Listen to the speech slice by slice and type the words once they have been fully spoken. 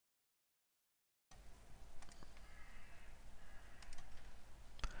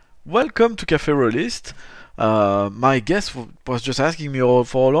Welcome to Café Rolistes. My guest was just asking me for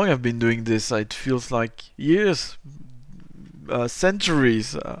how long I've been doing this. It feels like years,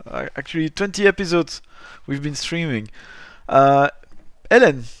 centuries. Actually, 20 episodes we've been streaming. Uh,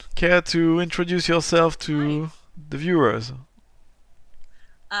 Helen, care to introduce yourself Hi. to the viewers?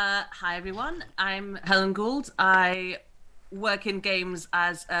 Hi everyone. I'm Helen Gould. I work in games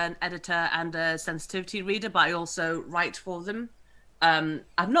as an editor and a sensitivity reader, but I also write for them.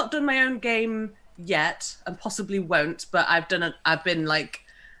 I've not done my own game yet, and possibly won't. But I've been like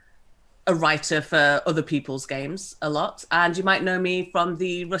a writer for other people's games a lot, and you might know me from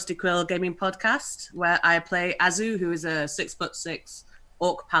the Rusty Quill gaming podcast, where I play Azu, who is a 6'6"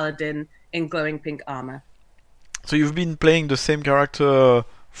 orc paladin in glowing pink armor. So you've been playing the same character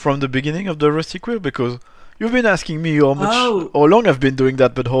from the beginning of the Rusty Quill? Because you've been asking me Oh, how long I've been doing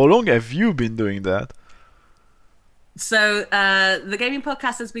that, but how long have you been doing that? so the gaming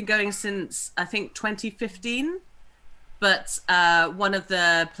podcast has been going since I think 2015, but one of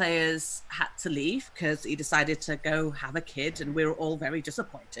the players had to leave because he decided to go have a kid, and we were all very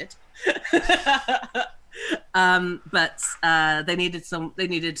disappointed. But they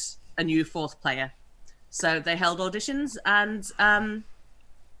needed a new fourth player, so they held auditions, and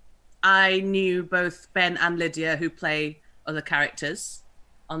I knew both Ben and Lydia, who play other characters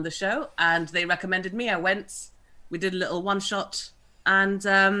on the show, and they recommended me. I went, we did a little one shot, and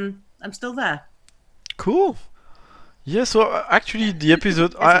I'm still there. Cool. Yeah, so actually the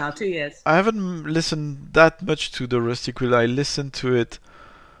episode It's now 2 years. I haven't listened that much to the Rusty Quill. I listened to it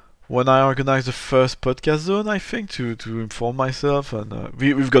when I organized the first podcast zone, I think, to inform myself. And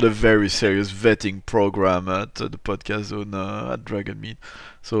we've got a very serious vetting program at the podcast zone at Dragon Meat.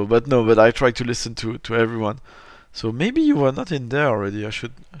 So, but no, but I try to listen to everyone. So maybe you were not in there already. I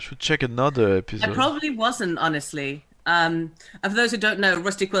should check another I episode. probably wasn't, honestly. And for those who don't know,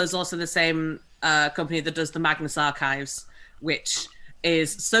 Rusty Quill is also the same company that does the Magnus Archives, which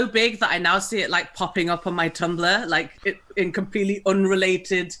is so big that I now see it like popping up on my Tumblr, like in completely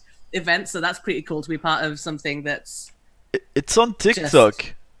unrelated events. So that's pretty cool to be part of something that's It's on just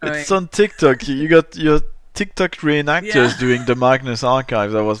TikTok. It's going. on TikTok. You got your TikTok Yeah, reenactors doing the Magnus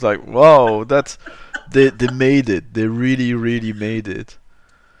Archives. I was like, wow, that's they made it. They really made it.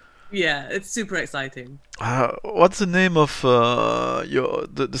 yeah, it's super exciting. What's the name of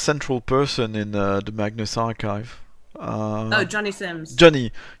the central person in the Magnus Archive? Oh, Uh, Johnny Sims.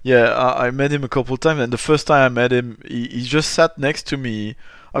 Johnny. Yeah, I met him a couple times, and the first time I met him, he just sat next to me.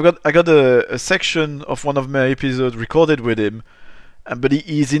 I got a section of one of my episodes recorded with him, and but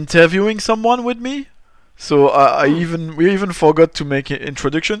he's interviewing someone with me. So I Hmm. even we even forgot to make an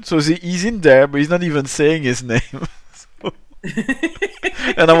introduction. So he's in there, but he's not even saying his name. So-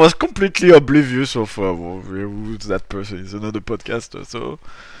 and I was completely oblivious of who's that person. He's another podcaster.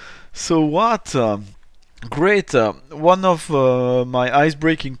 So what? Great. One of my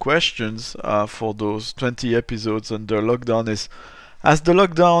ice-breaking questions for those 20 episodes under lockdown is: has the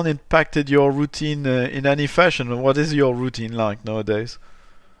lockdown impacted your routine in any fashion? What is your routine like nowadays?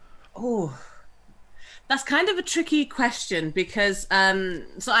 Oh, that's kind of a tricky question because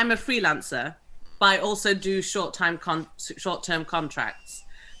so I'm a freelancer, but I also do short term contracts.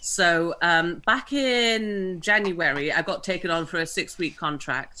 So back in January, I got taken on for a 6 week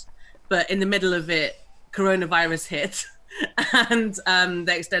contract, but in the middle of it, coronavirus hit, and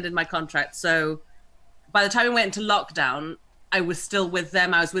they extended my contract. So by the time we went into lockdown, I was still with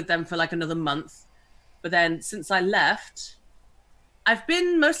them. I was with them for like another month, but then since I left, I've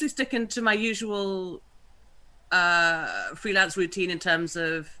been mostly sticking to my usual freelance routine in terms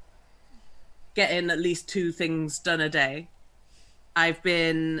of getting at least two things done a day. I've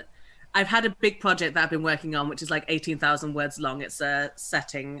been I've had a big project that I've been working on, which is like 18,000 words long. It's a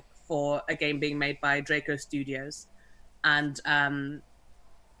setting for a game being made by Draco Studios, and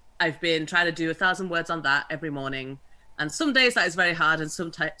I've been trying to do 1,000 words on that every morning. And some days that is very hard, and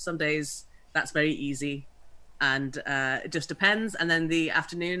some days that's very easy, and it just depends. And then the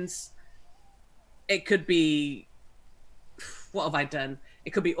afternoons, it could be, what have I done?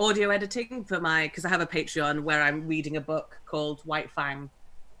 It could be audio editing for my, because I have a Patreon where I'm reading a book called White Fang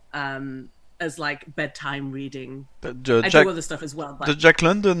as like bedtime reading. The I Jack do other stuff as well, the but Jack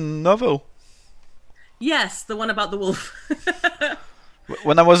London novel. yes, the one about the wolf.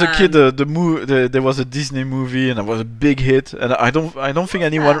 When I was a kid, um, there was a Disney movie and it was a big hit. And yeah. I don't think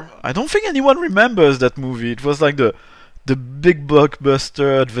anyone remembers that movie. It was like the big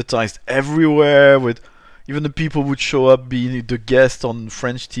blockbuster advertised everywhere. With even the people would show up being the guest on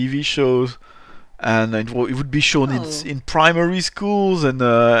French TV shows, and it would be shown Oh, in primary schools and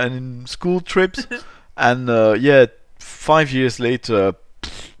in school trips. And yeah, 5 years later,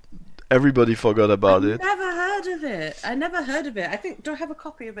 everybody forgot about it. Never heard of it. I never heard of it. I think, do I have a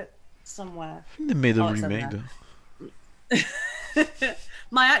copy of it somewhere? I think they made a Oh, it's remake. over Though.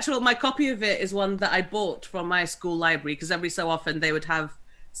 My copy of it is one that I bought from my school library, because every so often they would have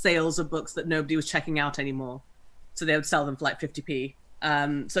sales of books that nobody was checking out anymore, so they would sell them for like 50p.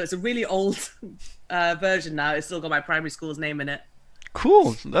 So it's a really old version now. It's still got my primary school's name in it.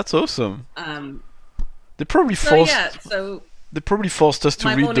 Cool, that's awesome. They probably So forced. yeah, so They probably forced us to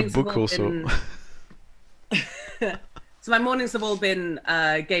my read the mornings have book all also. been- So my mornings have all been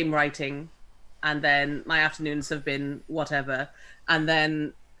game writing, and then my afternoons have been whatever. And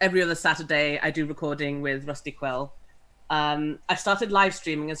then every other Saturday I do recording with Rusty Quill. I've started live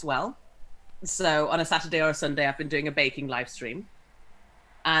streaming as well. So on a Saturday or a Sunday, I've been doing a baking live stream.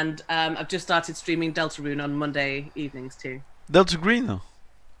 And I've just started streaming Deltarune on Monday evenings too. Delta Green.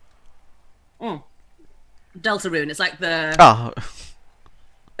 Deltarune, it's like the... Ah,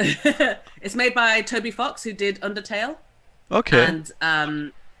 It's made by Toby Fox, who did Undertale. okay.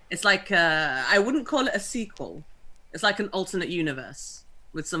 And it's like I wouldn't call it a sequel. It's like an alternate universe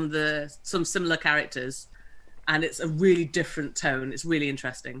with some similar characters, and it's a really different tone. It's really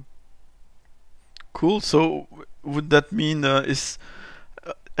interesting. Cool. So would that mean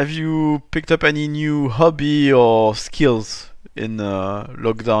have you picked up any new hobby or skills in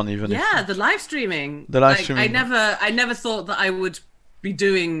lockdown? Even Yeah, the live streaming. The live Like, streaming. I never thought that I would be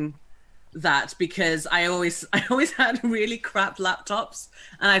doing that, because I always had really crap laptops,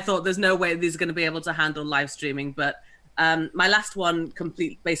 and I thought there's no way these are going to be able to handle live streaming. But my last one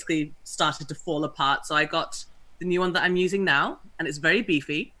basically started to fall apart, so I got the new one that I'm using now, and it's very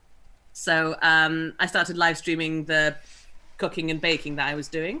beefy. So I started live streaming the cooking and baking that I was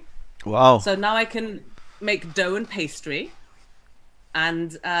doing. Wow. So now I can make dough and pastry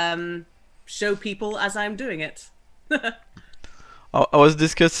and show people as I'm doing it. I was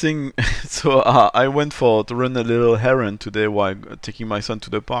discussing. So I went to run a little errand today while taking my son to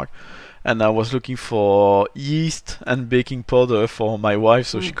the park, and I was looking for yeast and baking powder for my wife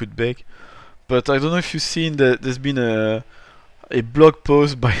so she could bake. But I don't know if you've seen that there's been a blog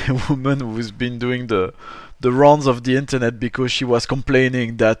post by a woman who's been doing the rounds of the internet because she was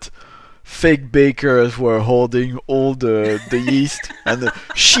complaining that fake bakers were holding all the yeast, and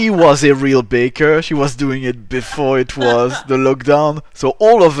she was a real baker. She was doing it before it was the lockdown. So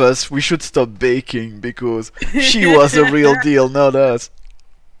all of us, we should stop baking because she was a real deal, not us.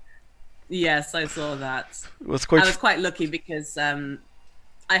 Yes, I saw that. It was I was quite lucky because I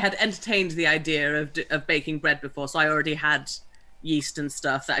had entertained the idea of baking bread before, so I already had yeast and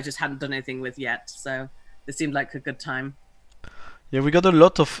stuff that I just hadn't done anything with yet. So it seemed like a good time. Yeah, we got a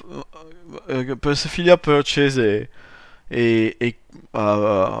lot of Persophilia purchased a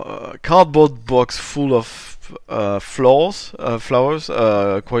cardboard box full of flowers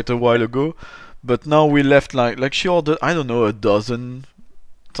quite a while ago, but now we left like she ordered, I don't know, a dozen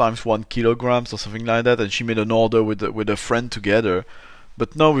times 1 kilograms or something like that, and she made an order with a friend together.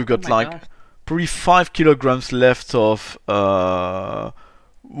 But now we've got my gosh. probably 5 kilograms left of whole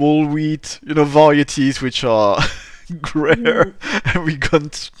wheat, varieties which are rare, and we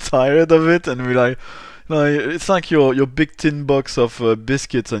got tired of it, and we like it's like your big tin box of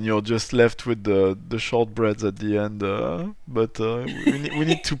biscuits, and you're just left with the shortbreads at the end. But we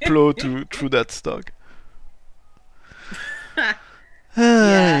need to plow through that stock.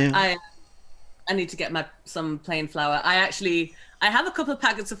 Yeah, I need to get some plain flour. I have a couple of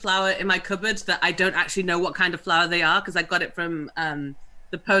packets of flour in my cupboard that I don't actually know what kind of flour they are, because I got it from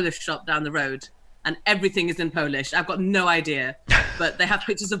the Polish shop down the road, and everything is in Polish. I've got no idea, but they have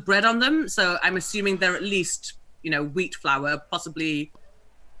pictures of bread on them, so I'm assuming they're at least, wheat flour, possibly.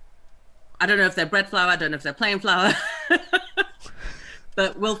 I don't know if they're bread flour, I don't know if they're plain flour,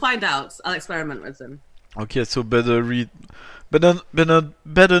 but we'll find out. I'll experiment with them. Okay, so better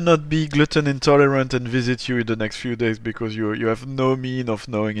not be gluten intolerant and visit you in the next few days, because you have no mean of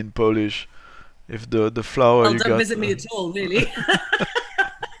knowing in Polish if the flour Well, you don't got. visit me at all, really.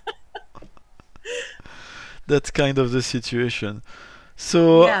 That's kind of the situation.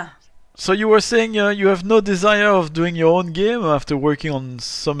 So Yeah. So you were saying you have no desire of doing your own game after working on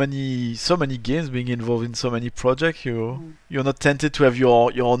so many games, being involved in so many projects. You're not tempted to have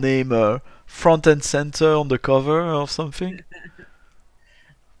your name front and center on the cover or something?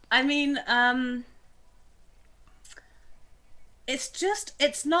 I mean,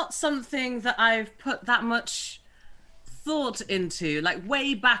 it's not something that I've put that much thought into. Like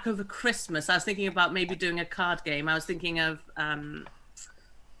way back over Christmas, I was thinking about maybe doing a card game. I was thinking of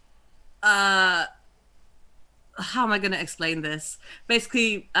how am I going to explain this?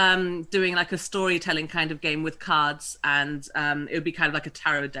 Basically, doing like a storytelling kind of game with cards, and it would be kind of like a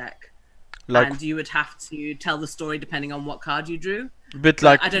tarot deck. and you would have to tell the story depending on what card you drew. A bit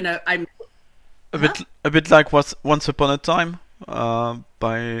like I don't know. a bit like Once Upon a Time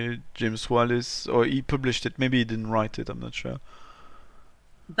by James Wallace, or he published it. Maybe he didn't write it. I'm not sure.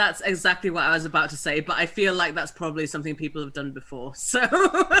 That's exactly what I was about to say, but I feel like that's probably something people have done before. So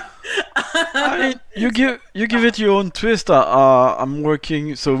I mean, you give it your own twist. I'm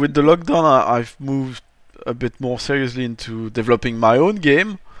working so with the lockdown. I've moved a bit more seriously into developing my own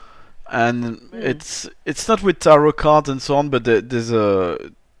game, and it's not with tarot cards and so on, but there's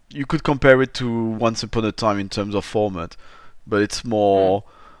a you could compare it to Once Upon a Time in terms of format, but it's more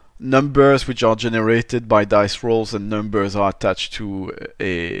numbers which are generated by dice rolls, and numbers are attached to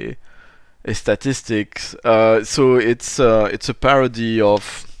a statistics. So it's a parody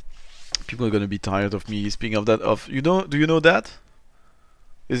of. People are gonna be tired of me speaking of that. Do you know that?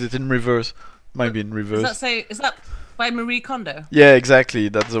 Is it in reverse? Might be in reverse. Is that by Marie Kondo? Yeah, exactly.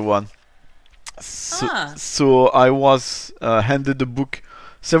 That's the one. So I was handed the book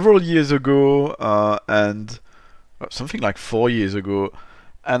several years ago, and something like 4 years ago,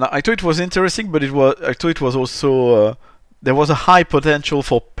 and I thought it was interesting, but I thought it was also there was a high potential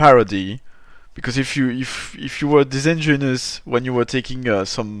for parody, because if you were disingenuous when you were taking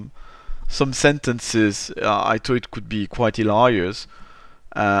some sentences, I thought it could be quite hilarious.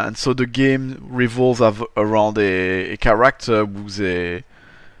 And so the game revolves around a character who's a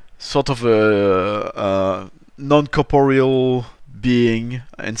sort of a non-corporeal being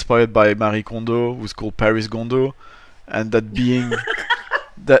inspired by Marie Kondo, who's called Paris Gondo, and that being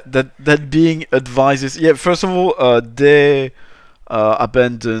that being advises. Yeah, first of all, they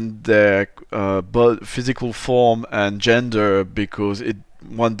abandoned their physical form and gender because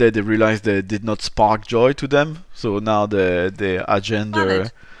one day they realized they did not spark joy to them, so now they are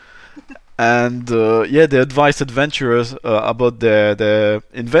gender. And yeah, they advise adventurers about their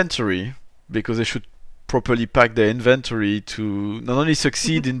inventory, because they should properly pack their inventory to not only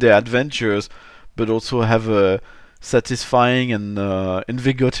succeed in their adventures, but also have a satisfying and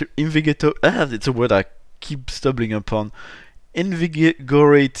it's a word I keep stumbling upon,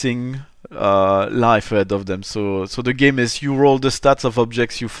 invigorating life ahead of them. So the game is, you roll the stats of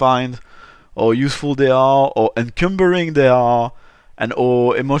objects you find, or useful they are, or encumbering they are, and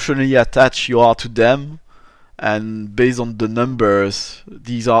or emotionally attached you are to them. And based on the numbers,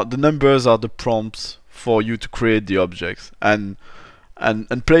 the numbers are the prompts for you to create the objects. And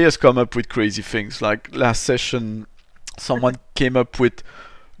players come up with crazy things. Like last session, someone came up with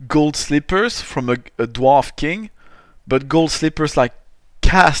gold slippers from a dwarf king, but gold slippers like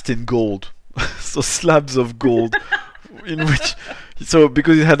cast in gold, so slabs of gold, in which, so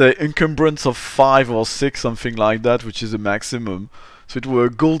because it had an encumbrance of 5 or 6, something like that, which is a maximum. So it were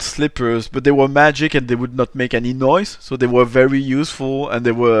gold slippers, but they were magic and they would not make any noise, so they were very useful, and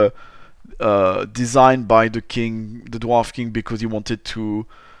they were designed by the king, the dwarf king, because he wanted to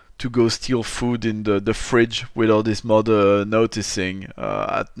go steal food in the fridge without his mother noticing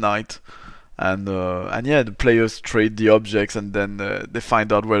at night. And yeah, the players trade the objects, and then they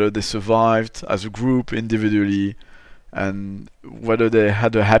find out whether they survived as a group, individually, and whether they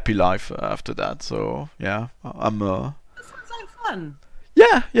had a happy life after that. So yeah, That sounds like fun.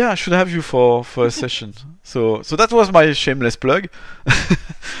 yeah, I should have you for a session. So that was my shameless plug.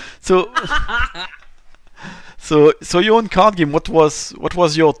 So so your own card game, what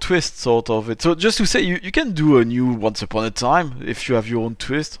was your twist sort of it? So just to say, you can do a new Once Upon a Time if you have your own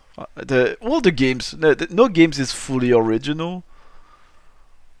twist. All the games, no games is fully original.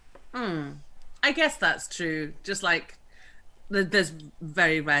 I guess that's true. Just like there's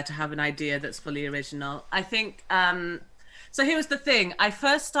very rare to have an idea that's fully original. I think so here was the thing. I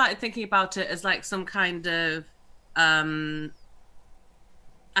first started thinking about it as like some kind of I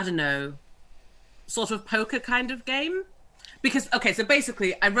don't know, sort of poker kind of game. Because, okay, so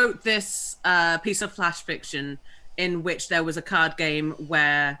basically I wrote this piece of flash fiction in which there was a card game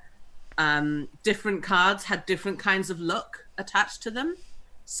where different cards had different kinds of luck attached to them.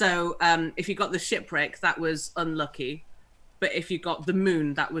 So if you got the shipwreck, that was unlucky. But if you got the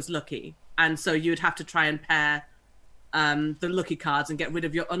moon, that was lucky. And so you'd have to try and pair the lucky cards and get rid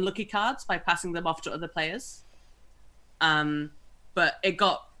of your unlucky cards by passing them off to other players. But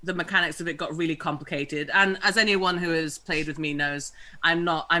the mechanics of it got really complicated. And as anyone who has played with me knows, I'm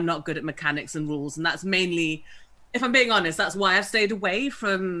not good at mechanics and rules. And that's mainly, if I'm being honest, that's why I've stayed away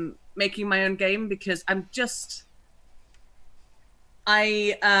from making my own game, because I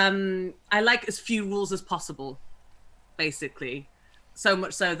like as few rules as possible, basically. So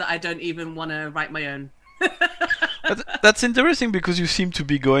much so that I don't even want to write my own. That's interesting, because you seem to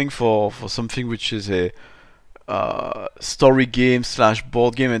be going for something which is story game slash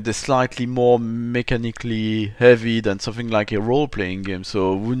board game, and they're slightly more mechanically heavy than something like a role-playing game.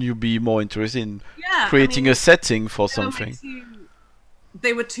 So wouldn't you be more interested in creating a setting for something?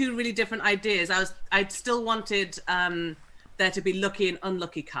 They were two really different ideas. I still wanted there to be lucky and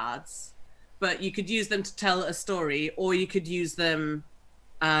unlucky cards, but you could use them to tell a story, or you could use them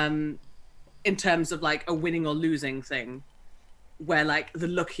in terms of like a winning or losing thing, where like the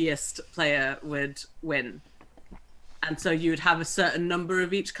luckiest player would win. And so you would have a certain number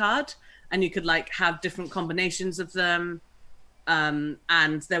of each card, and you could like have different combinations of them. And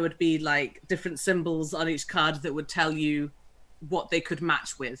there would be like different symbols on each card that would tell you what they could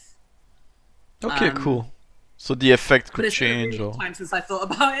match with. Okay, cool. So the effect could change. But it's been a really time since I thought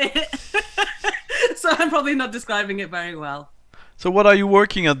about it. So I'm probably not describing it very well. So what are you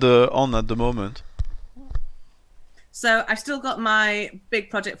working on at the moment? So I've still got my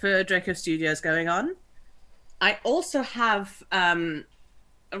big project for Draco Studios going on. I also have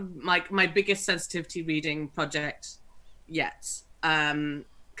my biggest sensitivity reading project yet,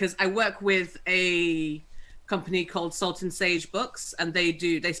 because I work with a company called Salt and Sage Books, and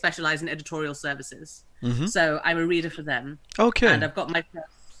they specialize in editorial services. Mm-hmm. So I'm a reader for them. Okay. And I've got my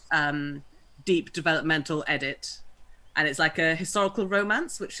first deep developmental edit, and it's like a historical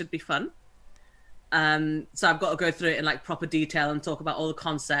romance, which should be fun. So I've got to go through it in like proper detail and talk about all the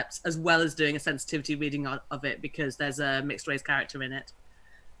concepts, as well as doing a sensitivity reading of it, because there's a mixed race character in it.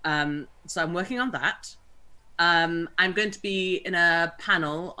 So I'm working on that. I'm going to be in a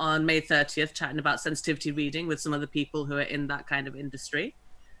panel on May 30th chatting about sensitivity reading with some other people who are in that kind of industry.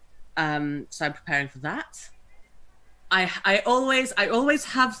 So I'm preparing for that. I always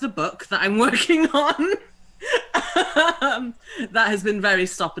have the book that I'm working on. That has been very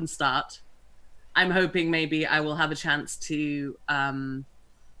stop and start. I'm hoping maybe I will have a chance to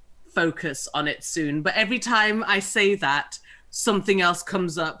focus on it soon. But every time I say that, something else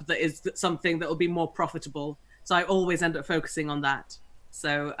comes up that is something that will be more profitable. So I always end up focusing on that.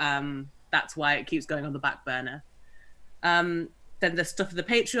 So that's why it keeps going on the back burner. Then there's stuff for the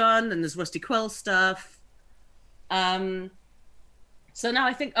Patreon, and there's Rusty Quill stuff. So now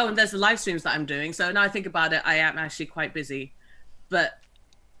I think, and there's the live streams that I'm doing. So now I think about it, I am actually quite busy. But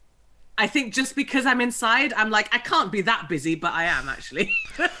I think just because I'm inside, I'm like, I can't be that busy, but I am actually.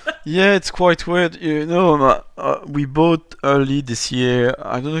 Yeah, it's quite weird. You know, we bought early this year.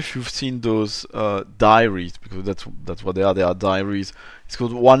 I don't know if you've seen those diaries, because that's what they are. They are diaries. It's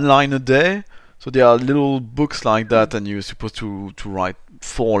called One Line a Day. So they are little books like that, and you're supposed to write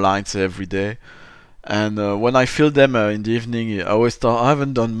 4 lines every day. And when I fill them in the evening, I always thought I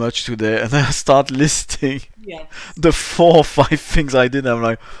haven't done much today, and I start listing the 4 or 5 things I did. I'm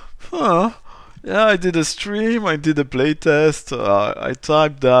like, yeah, I did a stream, I did a playtest, I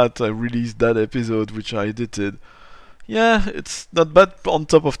typed that, I released that episode which I edited. Yeah, it's not bad on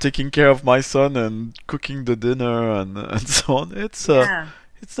top of taking care of my son and cooking the dinner and so on. It's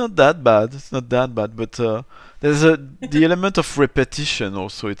not that bad. It's not that bad, but there's the element of repetition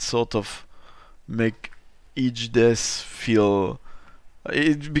also. It's sort of make each day feel.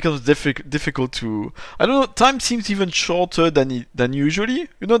 It becomes difficult to. I don't know. Time seems even shorter than usually.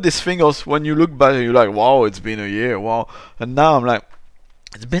 You know, this thing of when you look back, you're like, "Wow, it's been a year." Wow, and now I'm like,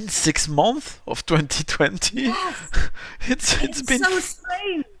 "It's been 6 months of 2020." Yes. it's been so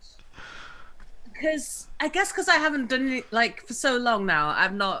strange. Because I guess I haven't done it like for so long now.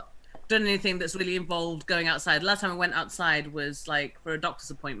 I've not done anything that's really involved going outside. The last time I went outside was like for a doctor's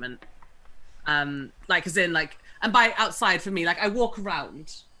appointment. Like as in like. And by outside for me, like I walk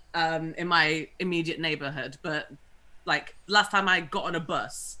around in my immediate neighborhood, but like last time I got on a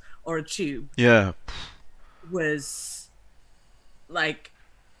bus or a tube, was like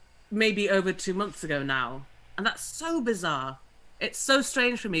maybe over 2 months ago now, and that's so bizarre. It's so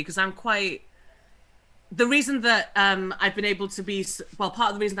strange for me because I'm quite. The reason that I've been able to be part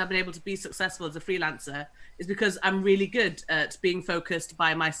of the reason I've been able to be successful as a freelancer is because I'm really good at being focused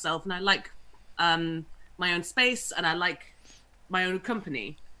by myself, and I like. My own space, and I like my own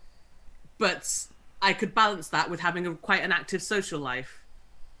company, but I could balance that with having quite an active social life,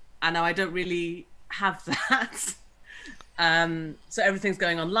 and now I don't really have that. So everything's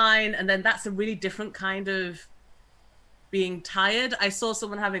going online, and then that's a really different kind of being tired. I saw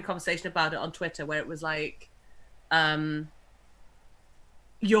someone having a conversation about it on Twitter where it was like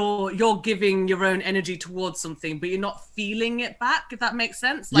you're giving your own energy towards something, but you're not feeling it back, if that makes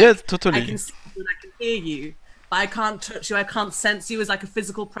sense. Like, yeah, totally. I can see you and I can hear you, but I can't touch you, I can't sense you as like a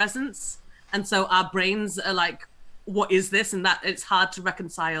physical presence. And so our brains are like, what is this? And that it's hard to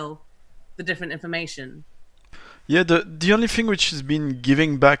reconcile the different information. Yeah, the only thing which has been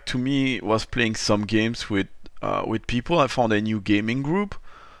giving back to me was playing some games with with people. I found a new gaming group,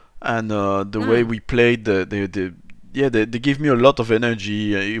 and the way we played, they gave me a lot of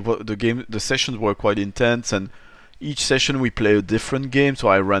energy. The sessions were quite intense, and each session we play a different game. So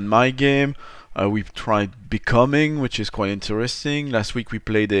I ran my game. We tried Becoming, which is quite interesting. Last week we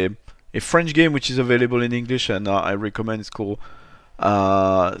played a French game which is available in English, and I recommend. It's called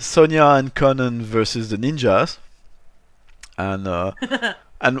Sonia and Conan versus the Ninjas. And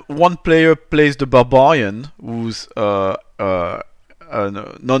and one player plays the barbarian, who's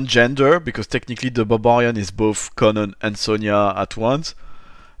non-gender, because technically the barbarian is both Conan and Sonia at once.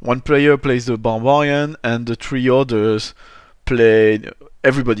 One player plays the barbarian, and the three others play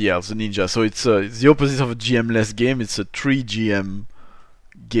everybody else, the ninja. So it's the opposite of a GM-less game. It's a 3 GM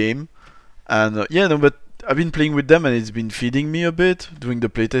game. And yeah, no, but I've been playing with them, and it's been feeding me a bit. Doing the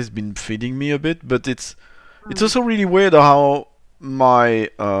playtest has been feeding me a bit, but it's also really weird how my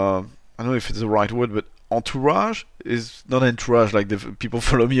I don't know if it's the right word, but entourage is not entourage like the people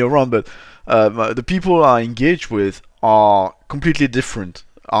follow me around, but the people I engage with are completely different.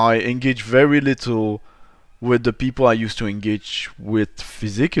 I engage very little with the people I used to engage with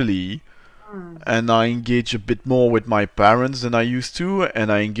physically, and I engage a bit more with my parents than I used to,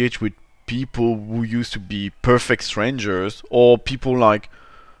 and I engage with people who used to be perfect strangers, or people like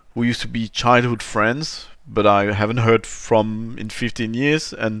who used to be childhood friends but I haven't heard from in 15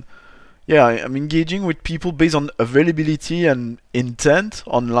 years. And yeah, I'm engaging with people based on availability and intent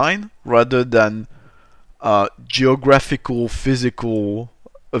online rather than geographical, physical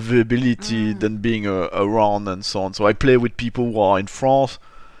availability than being around and so on. So I play with people who are in France,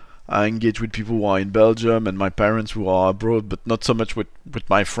 I engage with people who are in Belgium, and my parents who are abroad, but not so much with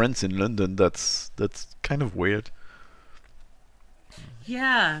my friends in London. That's kind of weird.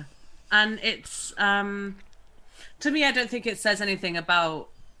 Yeah, and it's to me, I don't think it says anything about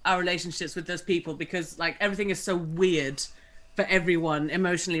our relationships with those people, because like everything is so weird for everyone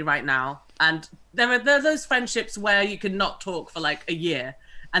emotionally right now. And there are those friendships where you can not talk for like a year,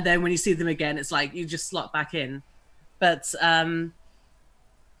 and then when you see them again, it's like you just slot back in. But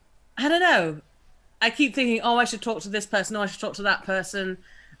I don't know. I keep thinking, oh, I should talk to this person, oh, I should talk to that person.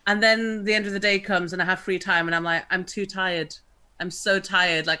 And then the end of the day comes and I have free time and I'm like, I'm too tired. I'm so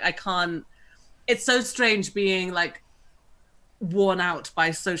tired. Like, I can't. It's so strange being like worn out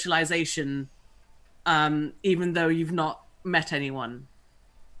by socialization, even though you've not met anyone.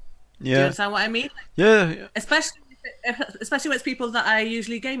 Yeah. Do you understand what I mean? Yeah. Especially when it's people that I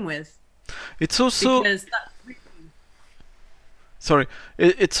usually game with. It's also... Because that's really... Sorry.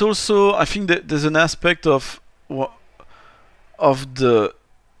 It's also... I think that there's an aspect of the... What do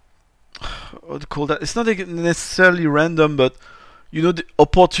you call that? It's not necessarily random, but you know, the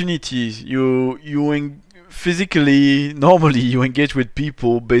opportunities. Physically, normally you engage with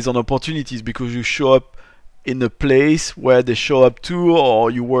people based on opportunities because you show up in a place where they show up too, or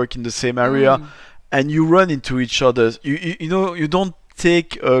you work in the same area, and you run into each other. You know, you don't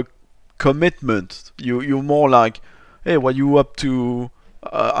take a commitment. You're more like, hey, what you up to?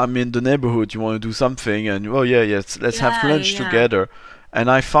 I'm in the neighborhood. You want to do something? And oh yeah, yes, let's have lunch together. And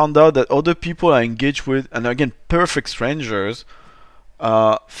I found out that other people I engage with, and again, perfect strangers.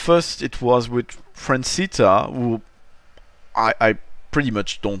 First, it was with Francita, who I pretty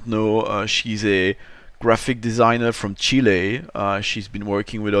much don't know. She's a graphic designer from Chile. She's been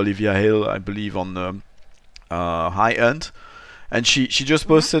working with Olivia Hill, I believe, on High End. And she just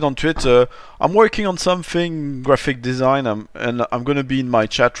posted on Twitter, I'm working on something graphic design, and I'm gonna be in my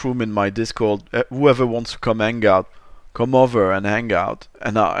chat room in my Discord. Whoever wants to come hang out, come over and hang out.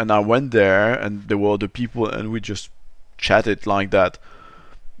 And I went there, and there were other people, and we just chatted like that,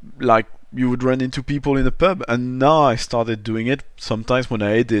 like you would run into people in a pub. And now I started doing it sometimes when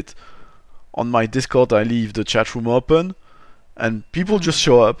I edit on my Discord. I leave the chat room open, and people just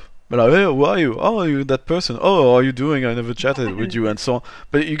show up. But like, hey, who are you? Oh, you're that person. Oh, how are you doing? I never chatted with you, and so on.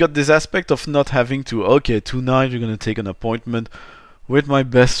 But you got this aspect of not having to, okay, tonight you're gonna take an appointment with my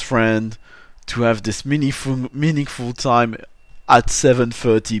best friend to have this meaningful time at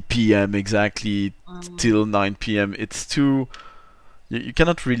 7:30 p.m. exactly till 9 p.m. It's too... You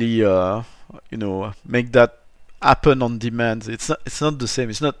cannot really, you know, make that happen on demand. It's not the same.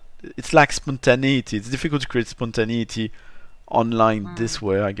 It's like spontaneity. It's difficult to create spontaneity online this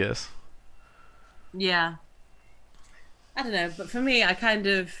way, I guess. Yeah. I don't know, but for me,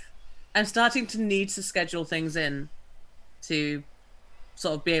 I'm starting to need to schedule things in to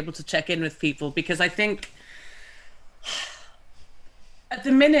sort of be able to check in with people, because I think at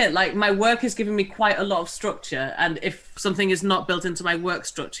the minute, like, my work is giving me quite a lot of structure, and if something is not built into my work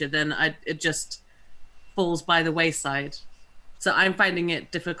structure, then it just falls by the wayside. So I'm finding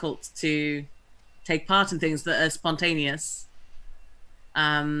it difficult to take part in things that are spontaneous.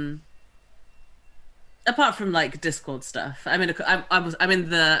 Apart from like Discord stuff, I'm in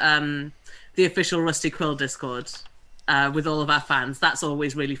the official Rusty Quill Discord with all of our fans. That's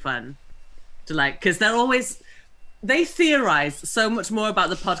always really fun to like, because they theorize so much more about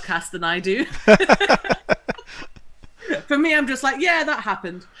the podcast than I do. For me, I'm just like, yeah, that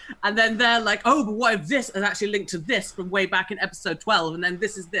happened. And then they're like, oh, but what if this is actually linked to this from way back in episode 12? And then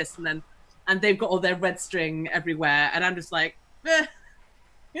this is this. And they've got all their red string everywhere. And I'm just like, eh.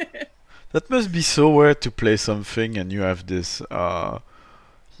 That must be so weird to play something and you have this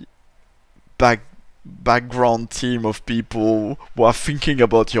background team of people who are thinking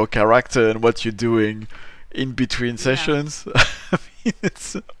about your character and what you're doing in between sessions. I mean,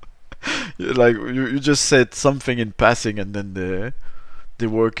 it's like you just said something in passing and then they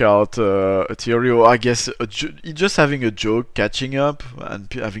work out a theory, or I guess just having a joke, catching up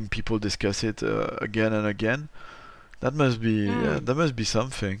and having people discuss it again and again. That must be that must be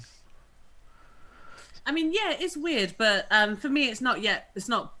something. I mean, yeah, it's weird, but for me, it's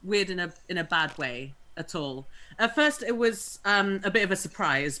not weird in a bad way at all. At first, it was a bit of a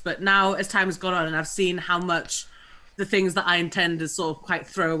surprise, but now as time has gone on and I've seen how much the things that I intend as sort of quite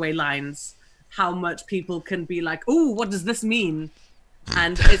throwaway lines, how much people can be like, "Oh, what does this mean?"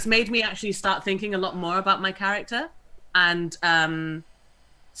 And it's made me actually start thinking a lot more about my character and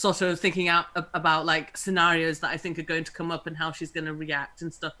sort of thinking out about like scenarios that I think are going to come up and how she's going to react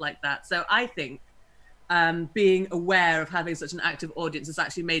and stuff like that. So I think being aware of having such an active audience has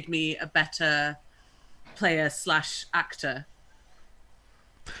actually made me a better player/actor.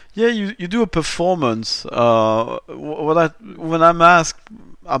 Yeah, you do a performance. When I'm asked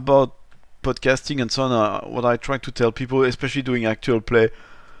about podcasting and so on, what I try to tell people, especially doing actual play,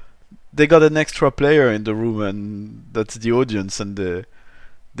 they got an extra player in the room, and that's the audience, and they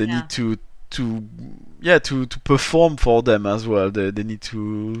need to perform for them as well. They need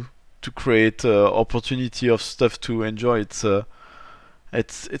to create opportunity of stuff to enjoy. It's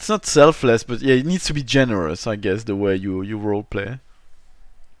not selfless, but yeah, it needs to be generous, I guess, the way you role play.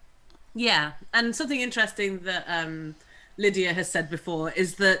 Yeah, and something interesting that Lydia has said before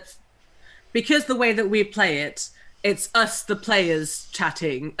is that because the way that we play it, it's us, the players,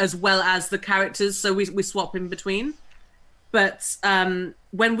 chatting as well as the characters, so we swap in between. But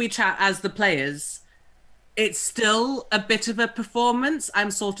when we chat as the players, it's still a bit of a performance.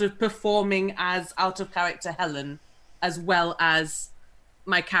 I'm sort of performing as out of character Helen as well as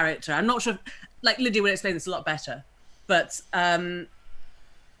my character. I'm not sure, like Lydia would explain this a lot better, but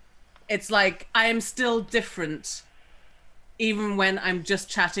it's like I am still different even when I'm just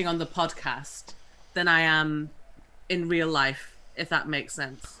chatting on the podcast than I am in real life, if that makes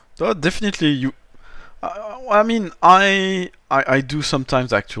sense. Oh, definitely. I mean, I do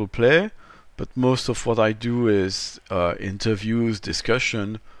sometimes actual play, but most of what I do is interviews,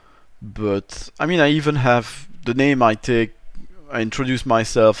 discussion. But I mean, I even have the name I introduce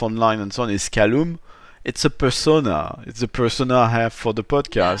myself online and so on is Callum. It's a persona. It's a persona I have for the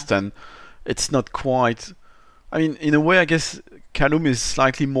podcast, and it's not quite. I mean, in a way, I guess Callum is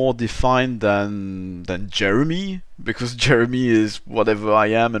slightly more defined than Jeremy, because Jeremy is whatever I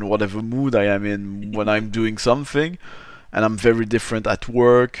am and whatever mood I am in when I'm doing something, and I'm very different at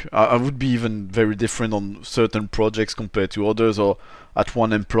work. I would be even very different on certain projects compared to others, or at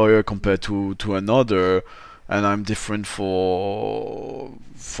one employer compared to another, and I'm different for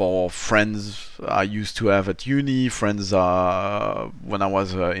friends I used to have at uni, friends when I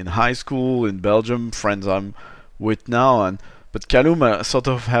was in high school in Belgium, friends I'm with now, but Callum sort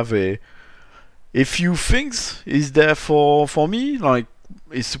of have a few things is there for me, like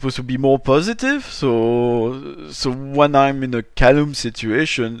it's supposed to be more positive, so when I'm in a Callum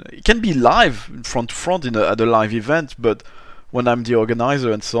situation, it can be live front to front at a live event, but when I'm the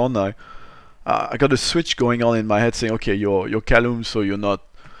organizer and so on, I got a switch going on in my head saying, okay, you're Callum, so you're not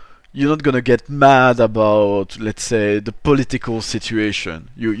gonna get mad about, let's say, the political situation.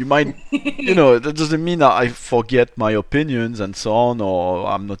 You might, that doesn't mean that I forget my opinions and so on, or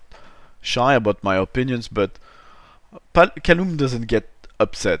I'm not shy about my opinions, but Callum doesn't get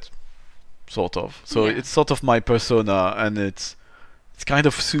upset, sort of. So it's sort of my persona, and it's kind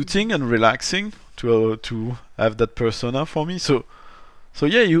of soothing and relaxing to have that persona for me. So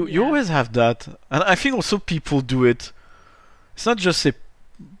yeah, you always have that, and I think also people do it. It's not just a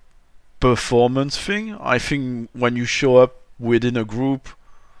performance thing. I think when you show up within a group,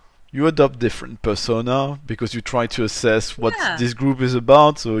 you adopt different persona because you try to assess what this group is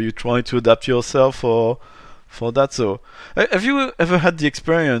about. So you try to adapt yourself for that. So have you ever had the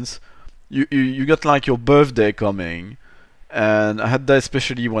experience? You got like your birthday coming, And I had that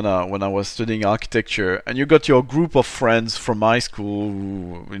especially when I was studying architecture. And you got your group of friends from high school.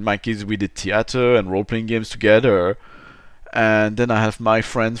 Who, in my case, we did theater and role playing games together. And then I have my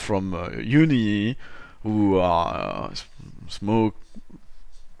friends from uni who smoke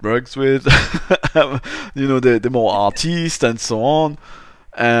drugs with, you know, they're more artists and so on.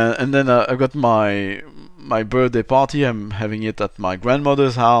 And then I got my birthday party. I'm having it at my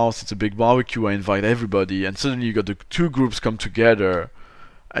grandmother's house. It's a big barbecue. I invite everybody, and suddenly you got the two groups come together,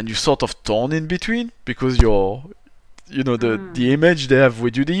 and you sort of torn in between because you know, the image they have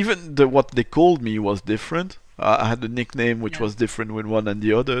with you. Even what they called me was different. I had a nickname which was different with one and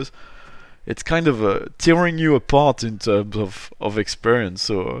the others. It's kind of tearing you apart in terms of experience.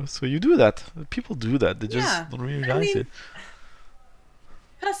 So you do that. People do that. They just don't realize it.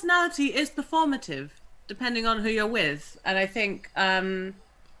 Personality is performative, depending on who you're with, and I think that's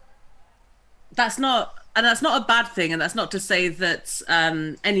not a bad thing, and that's not to say that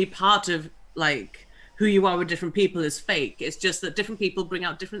any part of like who you are with different people is fake. It's just that different people bring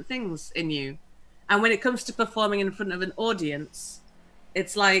out different things in you, and when it comes to performing in front of an audience,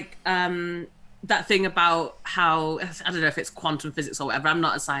 it's like that thing about how, I don't know if it's quantum physics or whatever, I'm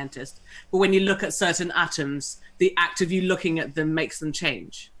not a scientist, but when you look at certain atoms, the act of you looking at them makes them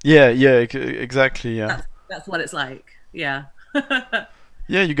change. Yeah, exactly, yeah. That's what it's like, yeah.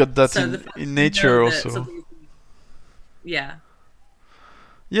 Yeah, you got that So in nature also. Yeah.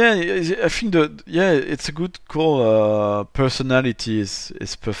 Yeah, I think it's a good call. Personality is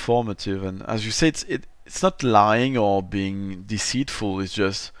performative, and as you say, it's not lying or being deceitful. It's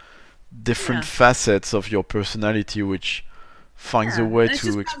just different facets of your personality which finds a way and it's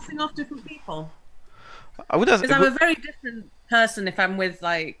to just bouncing off different people. I would ask, because I'm a very different person if I'm with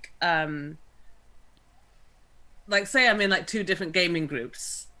like say I'm in like two different gaming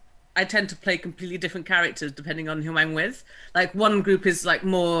groups. I tend to play completely different characters depending on who I'm with. Like one group is like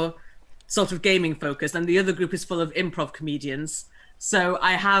more sort of gaming focused, and the other group is full of improv comedians. So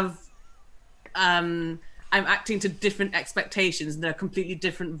I have I'm acting to different expectations, and there are completely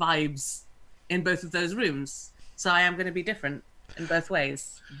different vibes in both of those rooms. So I am going to be different in both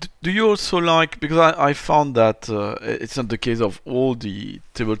ways. Do you also like, because I found that it's not the case of all the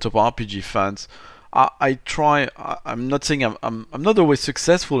tabletop RPG fans. I'm not saying I'm not always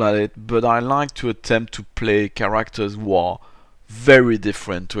successful at it, but I like to attempt to play characters who are very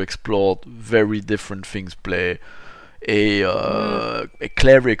different, to explore very different things. Play a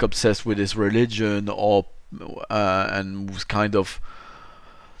cleric obsessed with his religion, or and who's kind of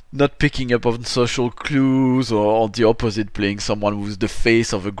not picking up on social clues, or the opposite, playing someone who's the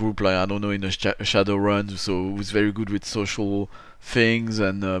face of a group, like I don't know, in a Shadowrun, so who's very good with social things,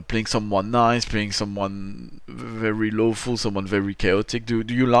 and playing someone nice, playing someone very lawful, someone very chaotic. Do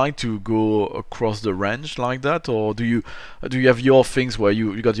you like to go across the range like that, or do you have your things where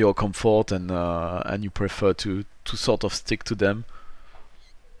you got your comfort and you prefer to sort of stick to them?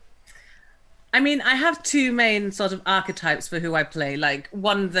 I mean, I have two main sort of archetypes for who I play. Like,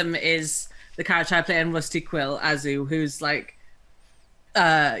 one of them is the character I play in Rusty Quill, Azu, who's like,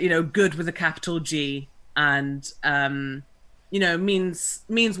 good with a capital G, and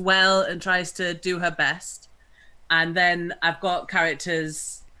means well and tries to do her best. And then I've got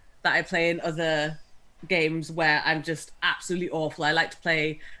characters that I play in other games where I'm just absolutely awful. I like to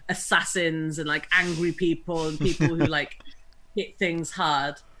play assassins and like angry people and people who like hit things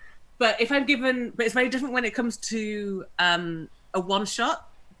hard. But it's very different when it comes to a one shot,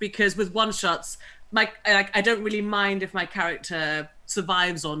 because with one shots, I don't really mind if my character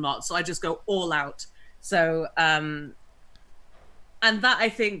survives or not, so I just go all out. So and that, I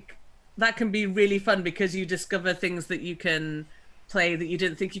think that can be really fun because you discover things that you can play that you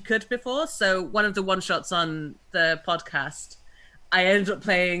didn't think you could before. So one of the one shots on the podcast, I ended up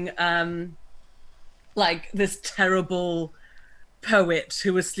playing like this terrible poet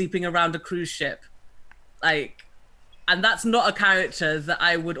who was sleeping around a cruise ship, and that's not a character that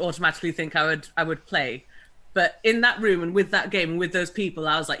I would automatically think I would play. But in that room and with that game and with those people,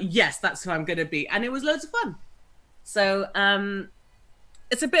 I was like, yes, that's who I'm going to be, and it was loads of fun. So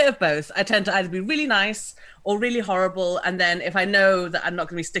it's a bit of both. I tend to either be really nice or really horrible, and then if I know that I'm not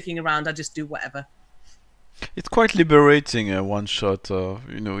going to be sticking around, I just do whatever. It's quite liberating, a one shot.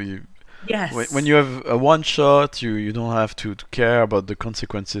 Yes. When you have a one shot, you don't have to care about the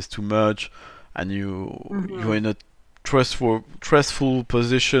consequences too much, and you're in a stressful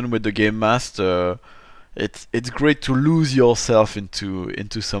position with the game master. It's great to lose yourself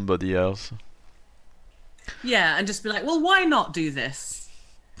into somebody else. Yeah, and just be like, well, why not do this?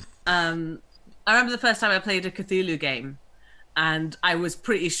 I remember the first time I played a Cthulhu game, and I was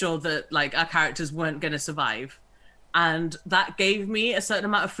pretty sure that like our characters weren't going to survive. And that gave me a certain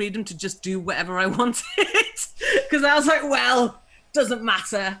amount of freedom to just do whatever I wanted. Because I was like, well, doesn't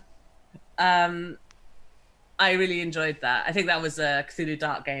matter. I really enjoyed that. I think that was a Cthulhu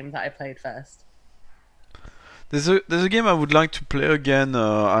Dark game that I played first. There's a game I would like to play again.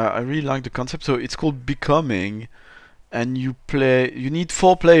 I really like the concept. So it's called Becoming, and you need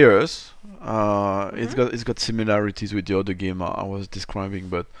 4 players. It's got similarities with the other game I was describing,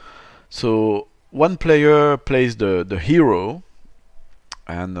 but so one player plays the hero,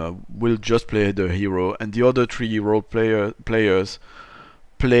 and will just play the hero, and the other 3 role players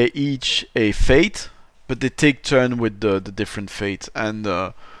play each a fate, but they take turn with the different fates. And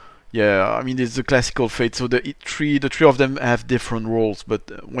yeah, I mean, it's the classical fate. So the three of them have different roles,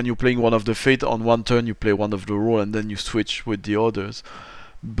 but when you're playing one of the fate on one turn, you play one of the role, and then you switch with the others.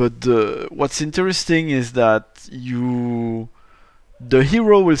 But what's interesting is that the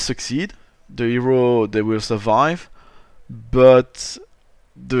hero will succeed, they will survive, but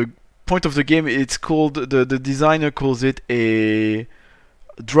the point of the game, it's called, the designer calls it a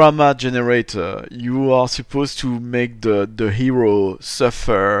drama generator. You are supposed to make the hero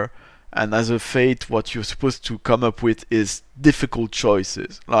suffer, and as a fate, what you're supposed to come up with is difficult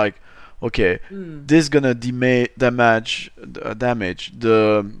choices. Like, okay, this gonna damage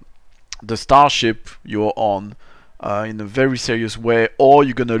the starship you're on in a very serious way, or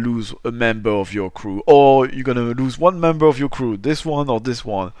you're gonna lose a member of your crew, or you're gonna lose one member of your crew. This one or this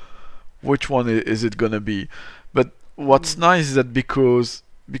one. Which one is it gonna be? But what's nice is that because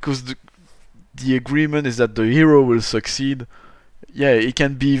the agreement is that the hero will succeed. Yeah, it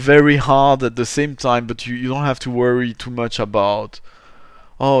can be very hard at the same time, but you don't have to worry too much about,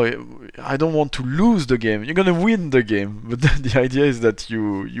 oh, I don't want to lose the game. You're gonna win the game, but then the idea is that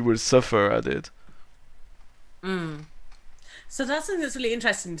you will suffer at it. So that's something that's really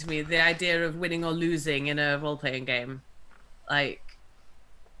interesting to me, the idea of winning or losing in a role-playing game. Like,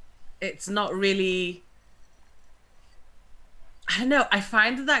 it's not really, I don't know, I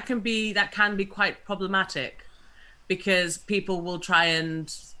find that can be quite problematic, because people will try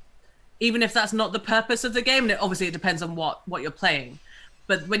and, even if that's not the purpose of the game, and obviously it depends on what you're playing,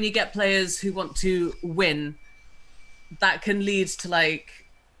 but when you get players who want to win, that can lead to like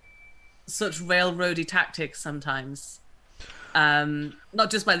such railroady tactics sometimes. Not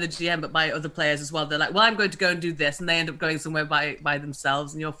just by the GM, but by other players as well. They're like, well, I'm going to go and do this, and they end up going somewhere by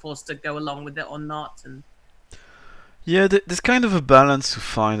themselves, and you're forced to go along with it or not. And yeah, there's kind of a balance to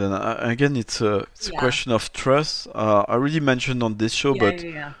find, and again, it's a question of trust. I already mentioned on this show,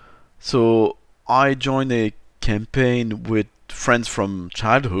 so I joined a campaign with friends from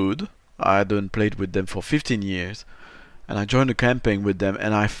childhood. I hadn't played with them for 15 years, and I joined a campaign with them,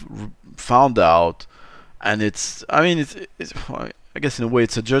 and I found out, and I guess in a way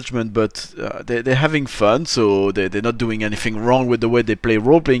it's a judgment, but they're having fun, so they're not doing anything wrong with the way they play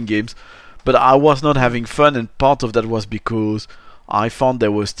role-playing games. But I was not having fun, and part of that was because I found they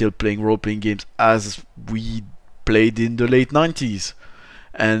were still playing role-playing games as we played in the late 90s.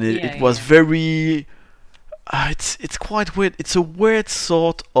 And it was very... it's quite weird. It's a weird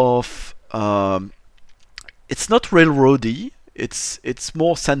sort of... it's not railroady, it's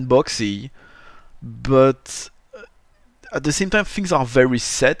more sandboxy, but at the same time things are very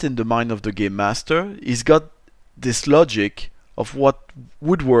set in the mind of the game master. He's got this logic of what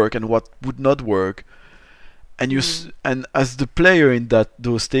would work and what would not work, and and as the player in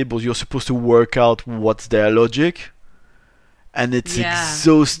those tables, you're supposed to work out what's their logic, and it's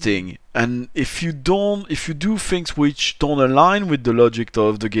exhausting. And if you do things which don't align with the logic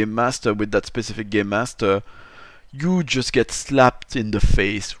of the game master, with that specific game master, you just get slapped in the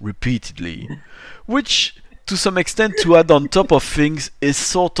face repeatedly, which to some extent, to add on top of things, is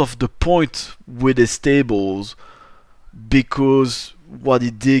sort of the point with his tables, because what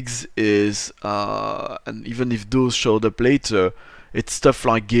he digs is, and even if those showed up later, it's stuff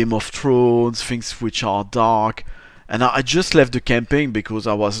like Game of Thrones, things which are dark. And I just left the campaign because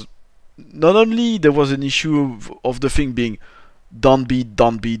I was, not only there was an issue of the thing being don't beat,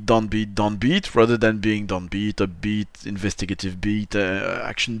 rather than being don't beat, upbeat, investigative beat,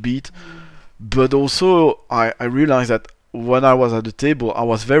 action beat, but also I realized that when I was at the table, I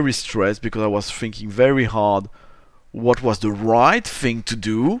was very stressed because I was thinking very hard what was the right thing to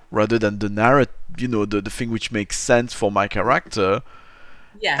do, rather than the narrative, the thing which makes sense for my character.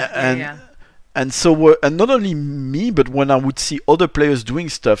 And so, and not only me, but when I would see other players doing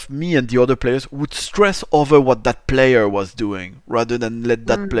stuff, me and the other players would stress over what that player was doing, rather than let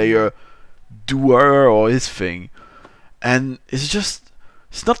that player do her or his thing. And it's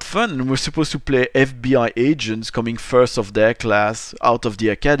not fun. And we're supposed to play FBI agents coming first of their class out of the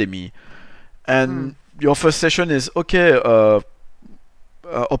academy. And your first session is okay.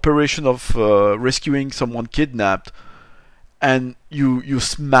 Operation of rescuing someone kidnapped, and you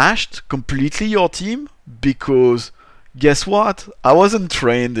smashed completely your team because guess what? I wasn't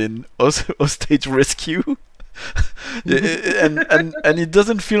trained in hostage rescue. and it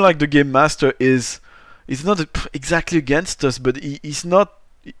doesn't feel like the game master is not exactly against us, but he's not.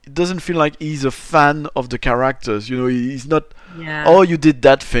 It doesn't feel like he's a fan of the characters. You know, he's not. Yeah. Oh, you did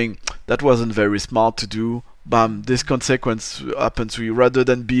that thing. That wasn't very smart to do. Bam, this consequence happened to you. Rather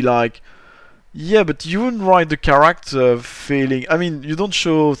than be like, yeah, but you wouldn't write the character failing. I mean, you don't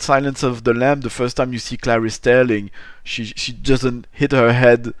show Silence of the Lamb the first time you see Clarice Sterling. She doesn't hit her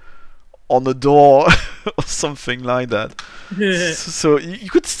head on the door or something like that. So you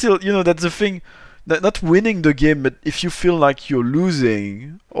could still, you know, that's the thing. Not winning the game, but if you feel like you're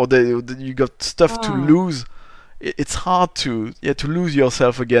losing or that you got stuff to lose, it's hard to lose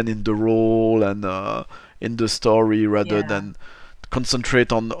yourself again in the role and in the story rather than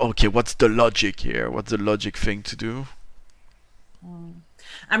concentrate on okay, what's the logic here? What's the logic thing to do?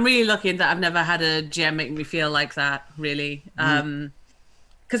 I'm really lucky in that I've never had a GM make me feel like that, really.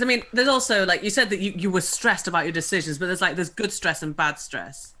 Because I mean, there's also, like you said, that you were stressed about your decisions, but there's good stress and bad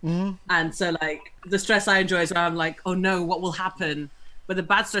stress. And so like the stress I enjoy is where I'm like, oh no, what will happen? But the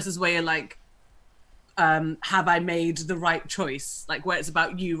bad stress is where you're like, have I made the right choice? Like where it's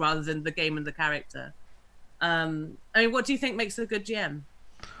about you rather than the game and the character. I mean, what do you think makes a good GM?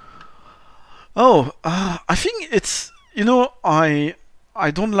 I think it's, you know, I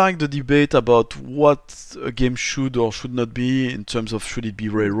don't like the debate about what a game should or should not be in terms of should it be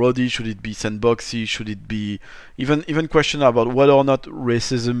railroady, should it be sandboxy, should it be even question about whether or not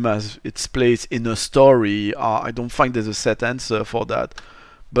racism has its place in a story. I don't find there's a set answer for that,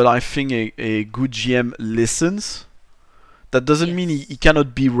 but I think a good GM listens. That doesn't mean he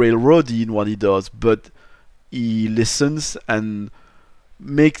cannot be railroady in what he does, but he listens and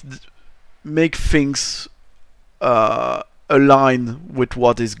make things align with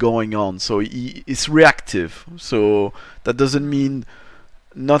what is going on. So he is reactive. So that doesn't mean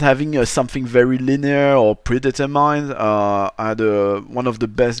not having something very linear or predetermined. I had one of the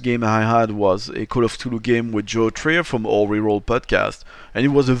best games I had was a Call of Cthulhu game with Joe Trier from All Reroll podcast, and it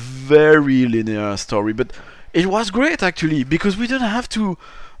was a very linear story, but it was great actually because we didn't have to.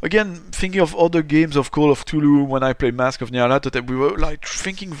 Again, thinking of other games of Call of Cthulhu, when I played Mask of Nyarlathotep, we were like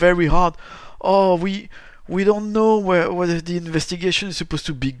thinking very hard. Oh, we don't know where the investigation is supposed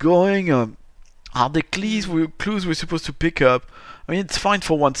to be going. Are there clues we're supposed to pick up? I mean, it's fine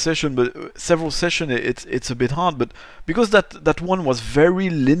for one session, but several sessions it's a bit hard. But because that one was very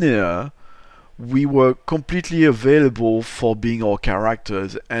linear, we were completely available for being our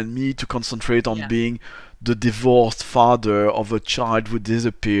characters, and me to concentrate on being the divorced father of a child who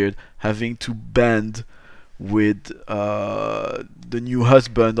disappeared, having to band with the new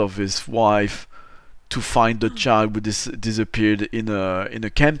husband of his wife to find the child who disappeared in a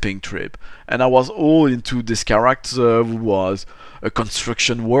camping trip. And I was all into this character who was a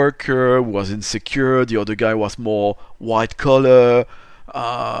construction worker, who was insecure. The other guy was more white collar,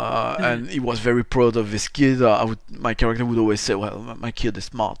 and he was very proud of his kid. My character would always say, well, my kid is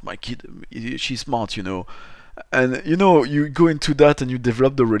smart, she's smart, you know. And you know, you go into that and you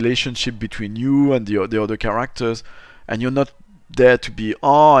develop the relationship between you and the other characters, and you're not there to be,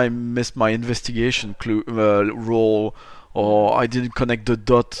 oh, I missed my investigation role, or I didn't connect the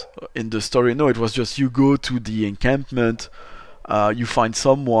dot in the story. No, it was just you go to the encampment, you find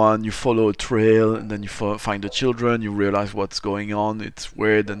someone, you follow a trail, and then you find the children, you realize what's going on, it's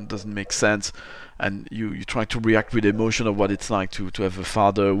weird and doesn't make sense, and you try to react with emotion of what it's like to have a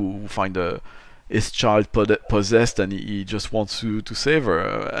father who find his child possessed, and he just wants to save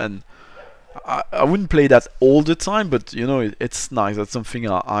her. And I wouldn't play that all the time, but you know, it's nice. That's something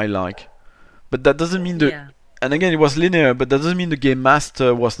I like. But that doesn't mean and again, it was linear, but that doesn't mean the game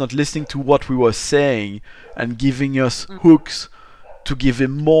master was not listening to what we were saying and giving us hooks to give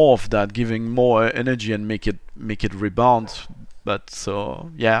him more of that, giving more energy and make it rebound. But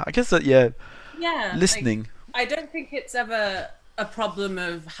so yeah, I guess that listening. I don't think it's ever a problem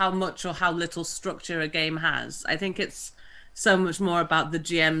of how much or how little structure a game has. I think it's so much more about the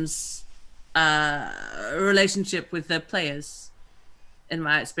GM's relationship with the players, in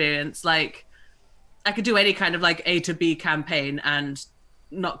my experience. Like, I could do any kind of like A to B campaign and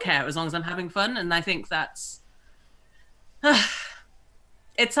not care as long as I'm having fun, and I think that's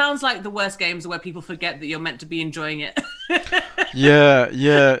it sounds like the worst games are where people forget that you're meant to be enjoying it.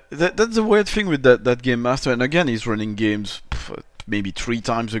 yeah that's the weird thing with that game master. And again, he's running games maybe 3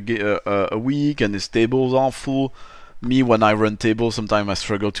 times a week, and his tables are full. me when I run tables, sometimes I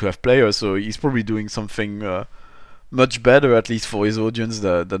struggle to have players. So he's probably doing something much better, at least for his audience,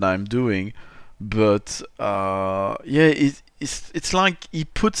 than I'm doing. But yeah, it's like he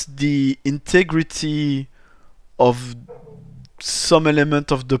puts the integrity of some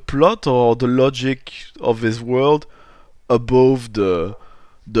element of the plot or the logic of his world above the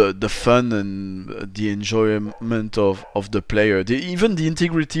fun and the enjoyment of the player. Even the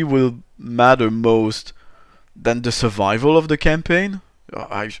integrity will matter most than the survival of the campaign.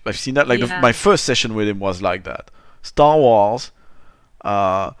 I've seen that. Like my first session with him was like that. Star Wars.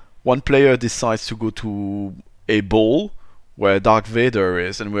 One player decides to go to a ball where Darth Vader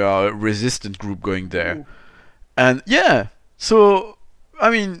is, and we are a resistant group going there. Ooh. And yeah, so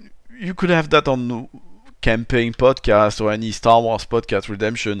I mean, you could have that on campaign podcast or any Star Wars podcast,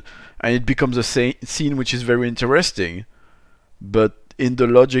 Redemption, and it becomes a scene which is very interesting. But in the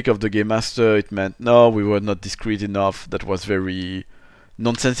logic of the game master, it meant no, we were not discreet enough. That was very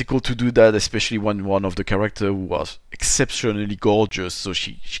nonsensical to do that, especially when one of the characters who was exceptionally gorgeous, so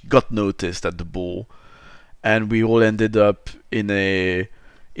she got noticed at the ball, and we all ended up in a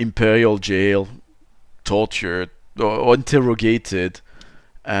imperial jail, tortured or interrogated,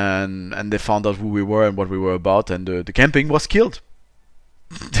 and they found out who we were and what we were about, and the campaign was killed.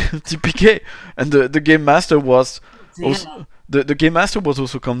 TPK. And the game master was also, the game master was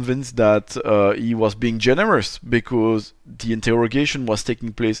also convinced that he was being generous because the interrogation was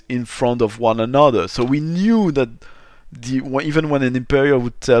taking place in front of one another. So we knew that even when an Imperial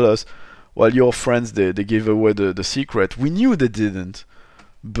would tell us, well, your friends, they gave away the secret, we knew they didn't.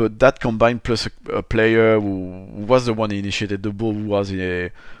 But that combined plus a player who was the one who initiated the ball, who was a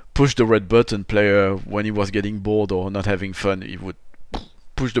push the red button player, when he was getting bored or not having fun, he would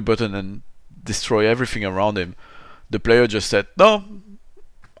push the button and destroy everything around him. The player just said, no,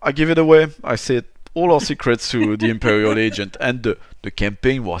 I give it away. I said all our secrets to the Imperial agent, and the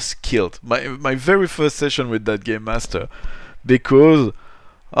campaign was killed. My very first session with that game master, because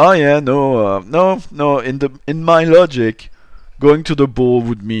in my logic, going to the ball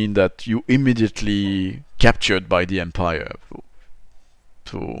would mean that you immediately captured by the Empire.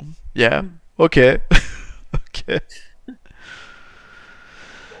 So yeah, okay. Okay.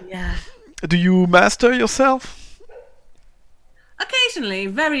 Yeah. Do you master yourself? Occasionally,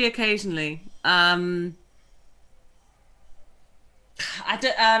 very occasionally. So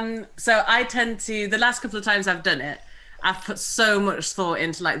I tend to, the last couple of times I've done it, I've put so much thought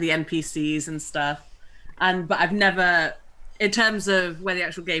into like the NPCs and stuff, but I've never, in terms of where the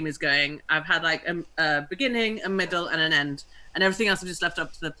actual game is going, I've had like a beginning, a middle, and an end, and everything else I've just left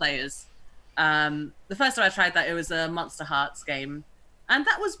up to the players. The first time I tried that, it was a Monster Hearts game, and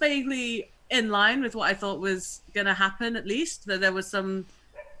that was vaguely in line with what I thought was going to happen. At least that there was some.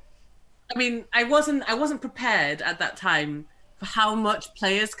 I mean, I wasn't prepared at that time for how much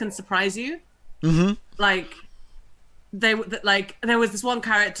players can surprise you. Mm-hmm. Like, there was this one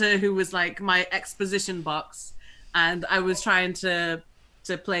character who was like my exposition box, and I was trying to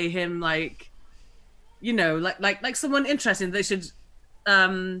play him like, you know, like someone interesting. They should,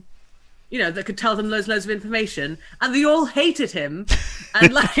 you know, that could tell them loads of information, and they all hated him,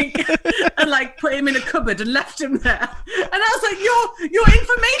 and like put him in a cupboard and left him there. And I was like, your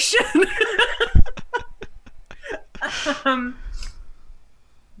information.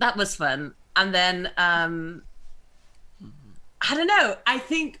 That was fun. And then I don't know. I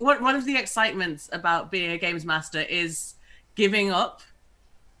think one of the excitements about being a games master is giving up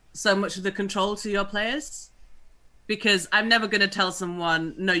so much of the control to your players. Because I'm never going to tell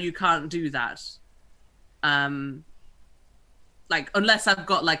someone, no, you can't do that. Like, unless I've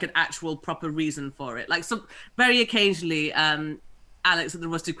got like an actual proper reason for it. Like, so very occasionally, Alex at the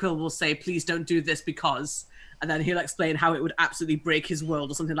Rusty Quill will say, please don't do this because, and then he'll explain how it would absolutely break his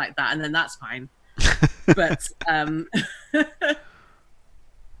world or something like that. And then that's fine. But,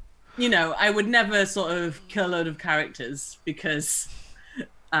 you know, I would never sort of kill a load of characters because,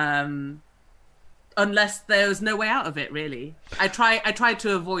 unless there was no way out of it, really. I tried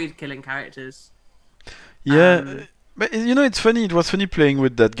to avoid killing characters. Yeah, but you know, it's funny. It was funny playing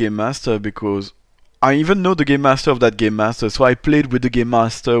with that game master because I even know the game master of that game master. So I played with the game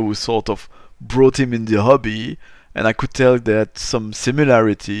master who sort of brought him in the hobby, and I could tell that some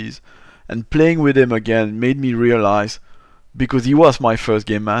similarities. And playing with him again made me realize, because he was my first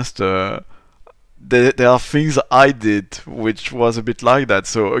game master, there are things I did which was a bit like that.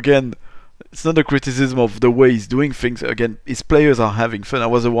 So again, it's not a criticism of the way he's doing things. Again, his players are having fun. I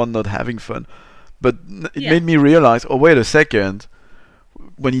was the one not having fun. But it made me realize, oh, wait a second.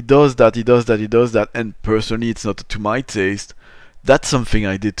 When he does that, and personally it's not to my taste, that's something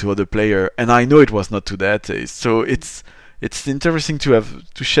I did to other player, and I know it was not to their taste. So it's interesting to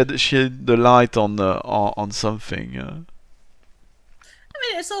have to shed the light on something. I mean,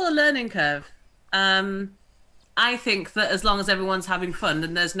 it's all a learning curve. I think that as long as everyone's having fun,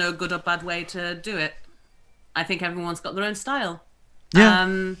 then there's no good or bad way to do it. I think everyone's got their own style.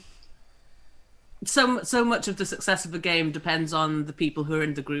 Yeah. So much of the success of a game depends on the people who are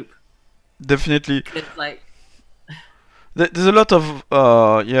in the group. Definitely. It's like there's a lot of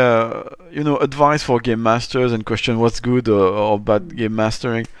advice for game masters and question what's good or bad game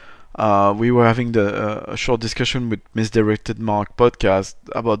mastering. We were having a short discussion with Misdirected Mark podcast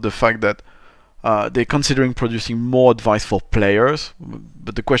about the fact that they're considering producing more advice for players,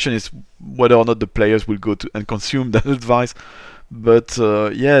 but the question is whether or not the players will go to and consume that advice. But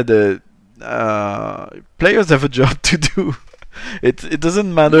the players have a job to do. It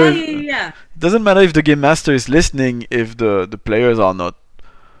doesn't matter. It doesn't matter if the game master is listening if the players are not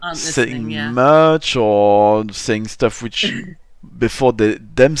saying much or saying stuff which before they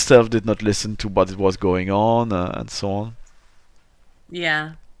themselves did not listen to what was going on and so on.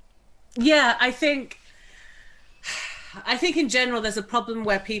 Yeah, I think in general there's a problem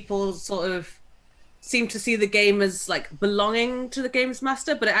where people sort of seem to see the game as like belonging to the games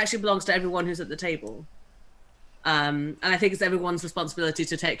master, but it actually belongs to everyone who's at the table. And I think it's everyone's responsibility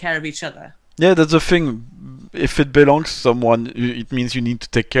to take care of each other. Yeah, that's the thing. If it belongs to someone, it means you need to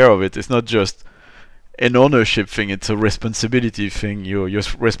take care of it. It's not just an ownership thing, it's a responsibility thing. You're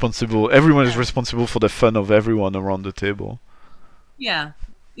responsible. Everyone is responsible for the fun of everyone around the table. Yeah,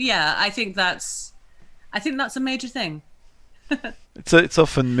 I think that's a major thing. It's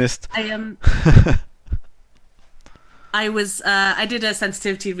often missed. I did a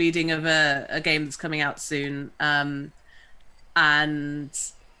sensitivity reading of a game that's coming out soon, and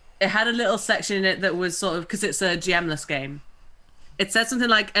it had a little section in it that was sort of, because it's a GM-less game, it said something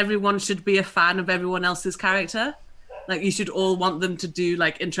like everyone should be a fan of everyone else's character. Like you should all want them to do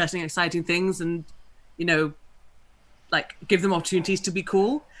like interesting, exciting things, and like give them opportunities to be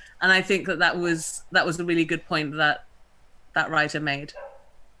cool. And I think that was a really good point that writer made.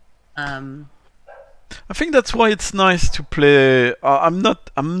 I think that's why it's nice to play. I'm not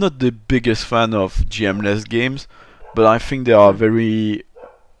the biggest fan of GM-less games, but I think they are a very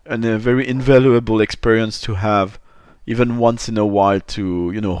invaluable experience to have, even once in a while,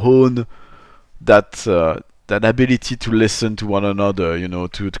 to hone that ability to listen to one another,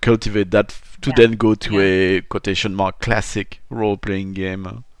 to cultivate that, to then go to a quotation mark classic role-playing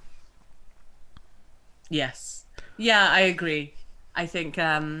game. Yes. Yeah, I agree. I think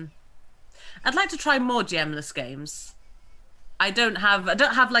I'd like to try more GM-less games. I don't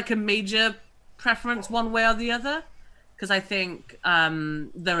have like a major preference one way or the other, because I think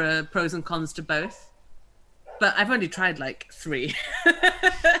there are pros and cons to both. But I've only tried like 3.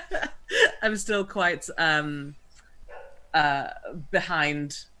 I'm still quite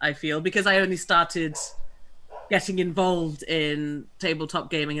behind, I feel, because I only started getting involved in tabletop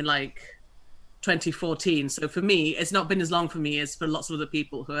gaming in like 2014. So for me, it's not been as long for me as for lots of other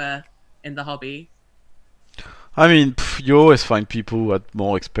people who are in the hobby. I mean, you always find people who had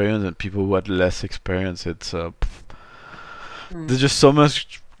more experience and people who had less experience. It's there's just so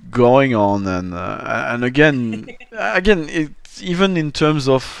much going on, and again, it's even in terms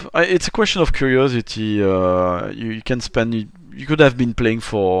of it's a question of curiosity. You can spend. You could have been playing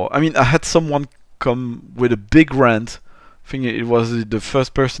for. I mean, I had someone come with a big rant. I think it was the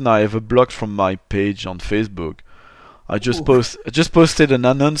first person I ever blocked from my page on Facebook. I just posted an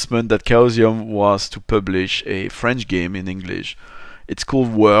announcement that Chaosium was to publish a French game in English. It's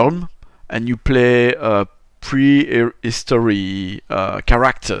called Worm, and you play prehistory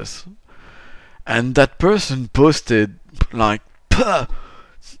characters. And that person posted like,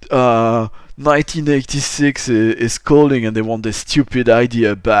 1986 is calling, and they want this stupid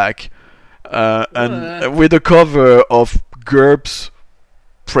idea back. And with a cover of GURPS.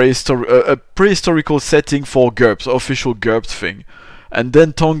 A prehistorical setting for GURPS, official GURPS thing. And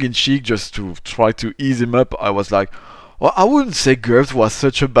then tongue-in-cheek, just to try to ease him up, I was like, well, I wouldn't say GURPS was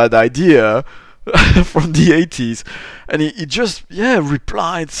such a bad idea from the 80s. And he just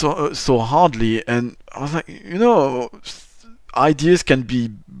replied so hardly, and I was like, ideas can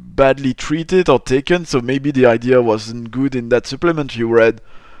be badly treated or taken, so maybe the idea wasn't good in that supplement you read,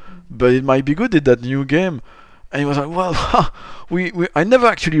 but it might be good in that new game. And he was like, well, I never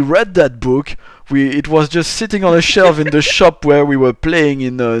actually read that book. It was just sitting on a shelf in the shop where we were playing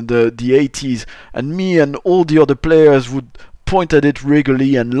in the 80s, and me and all the other players would point at it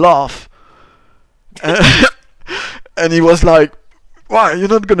regularly and laugh. And he was like, why you're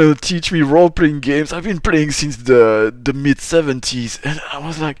not gonna teach me role-playing games? I've been playing since the mid-70s, and I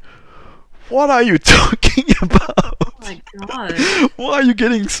was like, what are you talking about? Oh my god. Why are you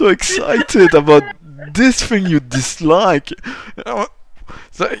getting so excited about this thing you dislike?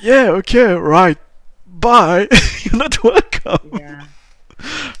 So, yeah, okay, right. Bye. You're not welcome. Yeah.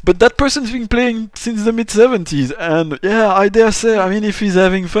 But that person's been playing since the mid-70s, and yeah, I dare say, I mean, if he's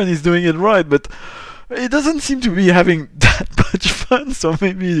having fun, he's doing it right, but he doesn't seem to be having that much fun, so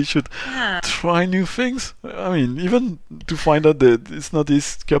maybe he should try new things. I mean, even to find out that it's not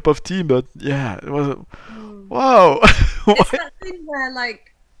his cup of tea, but yeah, it was wow. It's that thing where,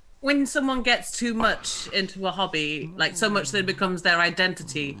 like, when someone gets too much into a hobby, like so much that it becomes their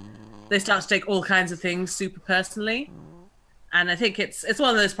identity, they start to take all kinds of things super personally. And I think it's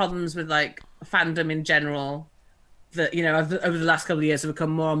one of those problems with like fandom in general that, you know, over the last couple of years have become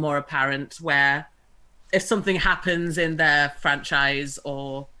more and more apparent, where if something happens in their franchise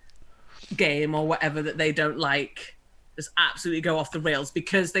or game or whatever that they don't like, just absolutely go off the rails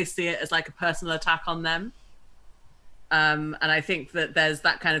because they see it as like a personal attack on them. And I think that there's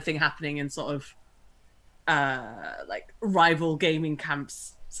that kind of thing happening in sort of like rival gaming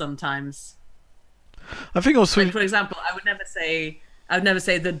camps sometimes. I think also, like, for example, I would never say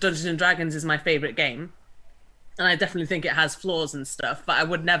that Dungeons and Dragons is my favorite game, and I definitely think it has flaws and stuff, but I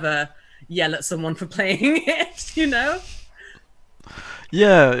would never yell at someone for playing it, you know?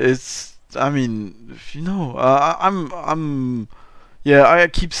 yeah, it's, I mean, you know, yeah, I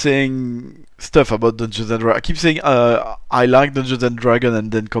keep saying stuff about Dungeons and Dragons. I keep saying I like Dungeons and Dragons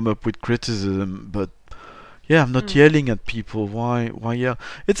and then come up with criticism, but yeah, I'm not yelling at people. Why yell?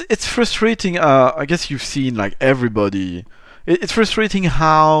 It's frustrating. I guess you've seen, like, everybody. It's frustrating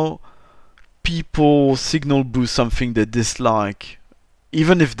how people signal boost something they dislike.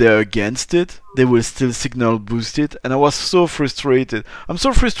 Even if they're against it, they will still signal boost it. And I was so frustrated. I'm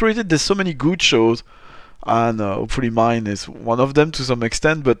so frustrated. There's so many good shows, and hopefully mine is one of them to some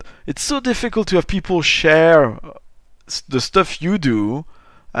extent. But it's so difficult to have people share the stuff you do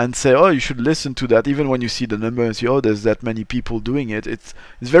and say, oh, you should listen to that, even when you see the number and see, oh, there's that many people doing it. It's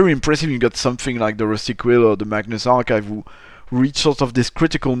very impressive. You got something like the Rusty Quill or the Magnus Archive who reach sort of this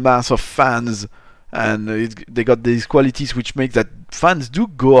critical mass of fans, and they got these qualities which make that fans do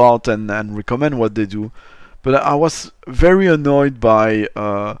go out and recommend what they do. But I was very annoyed by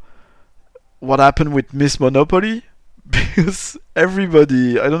what happened with Miss Monopoly, because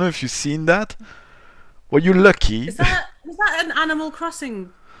everybody, I don't know if you've seen that. Well, you're lucky. Was that an Animal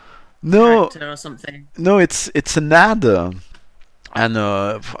Crossing character or something? No, it's an ad, and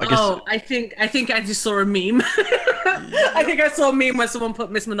I guess. Oh, I think I just saw a meme. I think I saw a meme where someone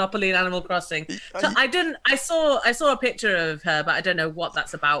put Miss Monopoly in Animal Crossing. So I didn't. I saw a picture of her, but I don't know what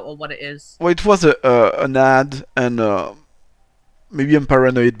that's about or what it is. Well, it was an ad, and maybe I'm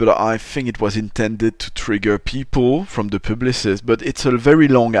paranoid, but I think it was intended to trigger people from the publicist. But it's a very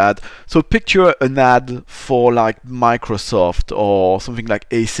long ad. So picture an ad for like Microsoft or something like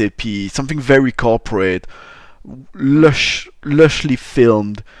SAP, something very corporate, lushly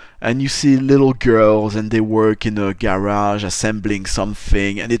filmed, and you see little girls and they work in a garage assembling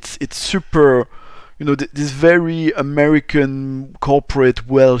something, and it's super, you know, this very American corporate,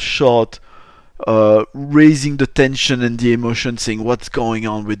 well shot, raising the tension and the emotion, saying what's going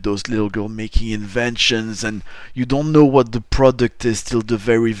on with those little girls making inventions, and you don't know what the product is till the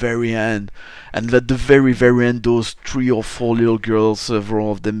very end. And at the very end, those 3 or 4 little girls,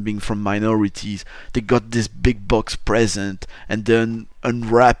 several of them being from minorities, they got this big box present, and then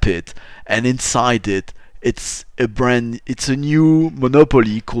unwrap it, and inside it, it's a new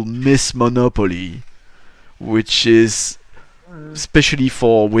Monopoly called Miss Monopoly, which is especially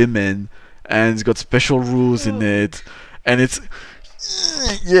for women, and it's got special rules in it, and it's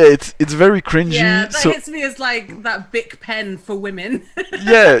very cringy. Yeah, that hits me as like that Bic pen for women.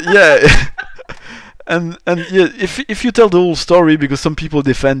 yeah. And yeah, if you tell the whole story, because some people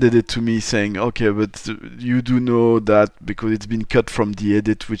defended it to me saying, okay, but you do know that because it's been cut from the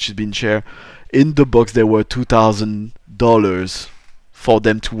edit which has been shared, in the box there were $2,000 for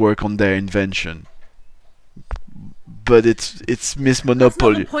them to work on their invention. But it's Miss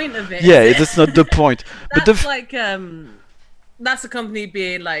Monopoly. That's not the point of it. Yeah, that's not the point. That's but like that's a company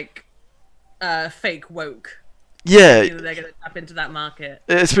being like fake woke. Yeah, they're going to tap into that market,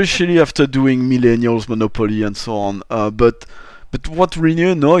 especially after doing Millennials Monopoly and so on. But what really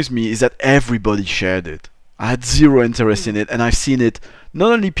annoys me is that everybody shared it. I had zero interest in it, and I've seen it.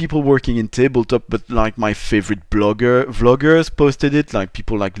 Not only people working in tabletop, but like my favorite vloggers posted it, like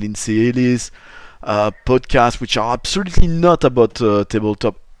people like Lindsay Ellis, podcasts which are absolutely not about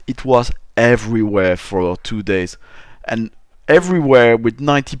tabletop. It was everywhere for 2 days, and everywhere with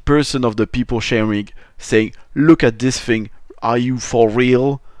 90% of the people sharing, saying, look at this thing, are you for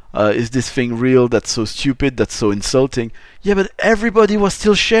real? Is this thing real? That's so stupid, that's so insulting. Yeah, but everybody was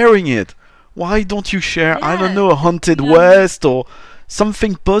still sharing it. Why don't you share, I don't know, a Haunted West or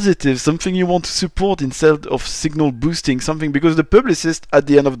something positive, something you want to support instead of signal boosting something? Because the publicist, at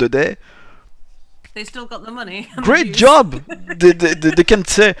the end of the day, they still got the money. Great job! They can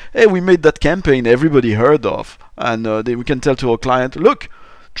say, hey, we made that campaign everybody heard of. And we can tell to our client, look,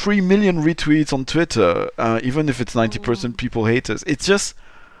 3 million retweets on Twitter, even if it's 90% people hate us. It's just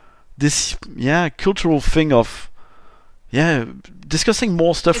this, cultural thing of, discussing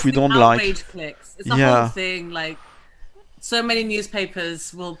more stuff we don't like. Outrage clicks. It's the whole thing, like, so many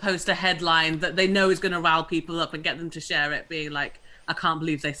newspapers will post a headline that they know is going to rile people up and get them to share it, being like, I can't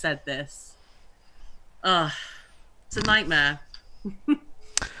believe they said this. Ugh, it's a nightmare.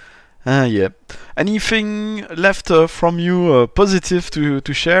 Yeah. Anything left from you positive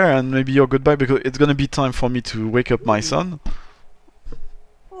to share, and maybe your goodbye, because it's going to be time for me to wake up my son.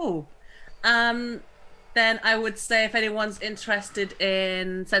 Oh, then I would say if anyone's interested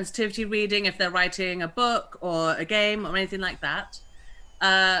in sensitivity reading, if they're writing a book or a game or anything like that,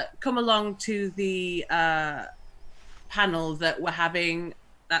 come along to the panel that we're having.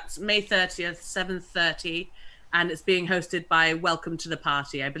 That's May 30th, 7:30, and it's being hosted by Welcome to the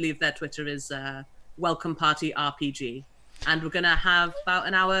Party. I believe their Twitter is Welcome Party RPG. And we're going to have about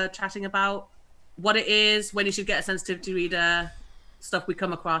an hour chatting about what it is, when you should get a sensitivity reader, stuff we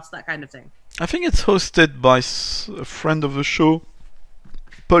come across, that kind of thing. I think it's hosted by a friend of the show,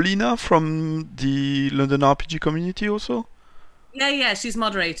 Paulina, from the London RPG community also. Yeah, she's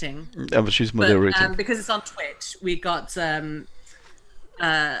moderating. Yeah, but she's moderating. But, because it's on Twitch, we got a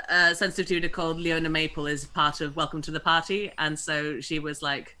sensitivity reader called Leona Maple is part of Welcome to the Party, and so she was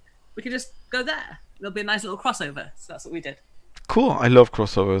like, we could just go there. There'll be a nice little crossover. So that's what we did. Cool. I love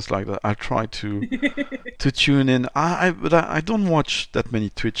crossovers like that. I try to tune in. But I don't watch that many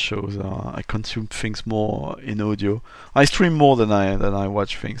Twitch shows. I consume things more in audio. I stream more than I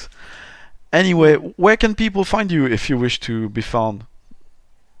watch things. Anyway, where can people find you if you wish to be found?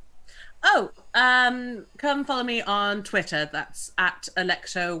 Oh, come follow me on Twitter. That's at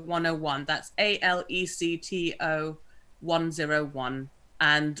Alecto101. That's ALECTO 101.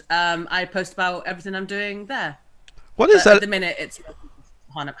 And I post about everything I'm doing there. What is that? At the minute, it's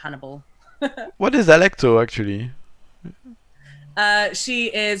Hannibal. What is Alecto, actually?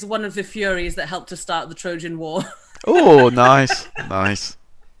 She is one of the Furies that helped to start the Trojan War. Oh, nice. Nice.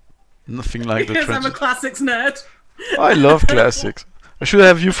 Nothing like the Because Trojan. I'm a classics nerd. I love classics. I should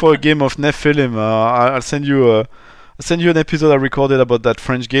have you for a game of Nephilim. I'll send you an episode I recorded about that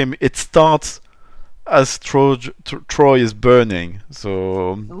French game. It starts as Troy is burning.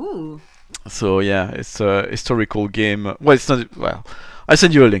 So. Ooh. So yeah, it's a historical game. Well, it's not. Well, I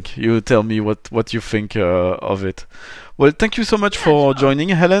send you a link. You tell me what you think of it. Well, thank you so much for joining,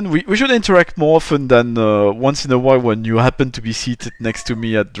 Helen. We should interact more often than once in a while when you happen to be seated next to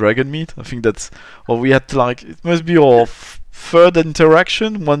me at Dragon Meet. I think that's, or we had like, it must be our third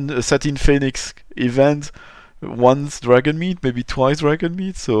interaction. One Satin Phoenix event, once Dragon Meet, maybe twice Dragon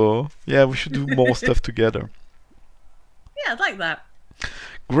Meet. So yeah, we should do more stuff together. Yeah, I'd like that.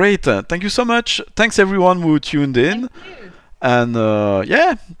 Great, thank you so much. Thanks everyone who tuned in. Thank you. And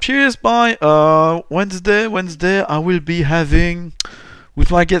yeah, cheers, bye. Wednesday I will be having with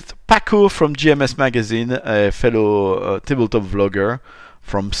my guest Paco from GMS Magazine, a fellow tabletop vlogger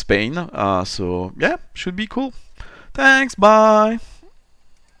from Spain. So yeah, should be cool. Thanks, bye.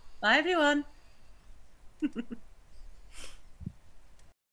 Bye everyone.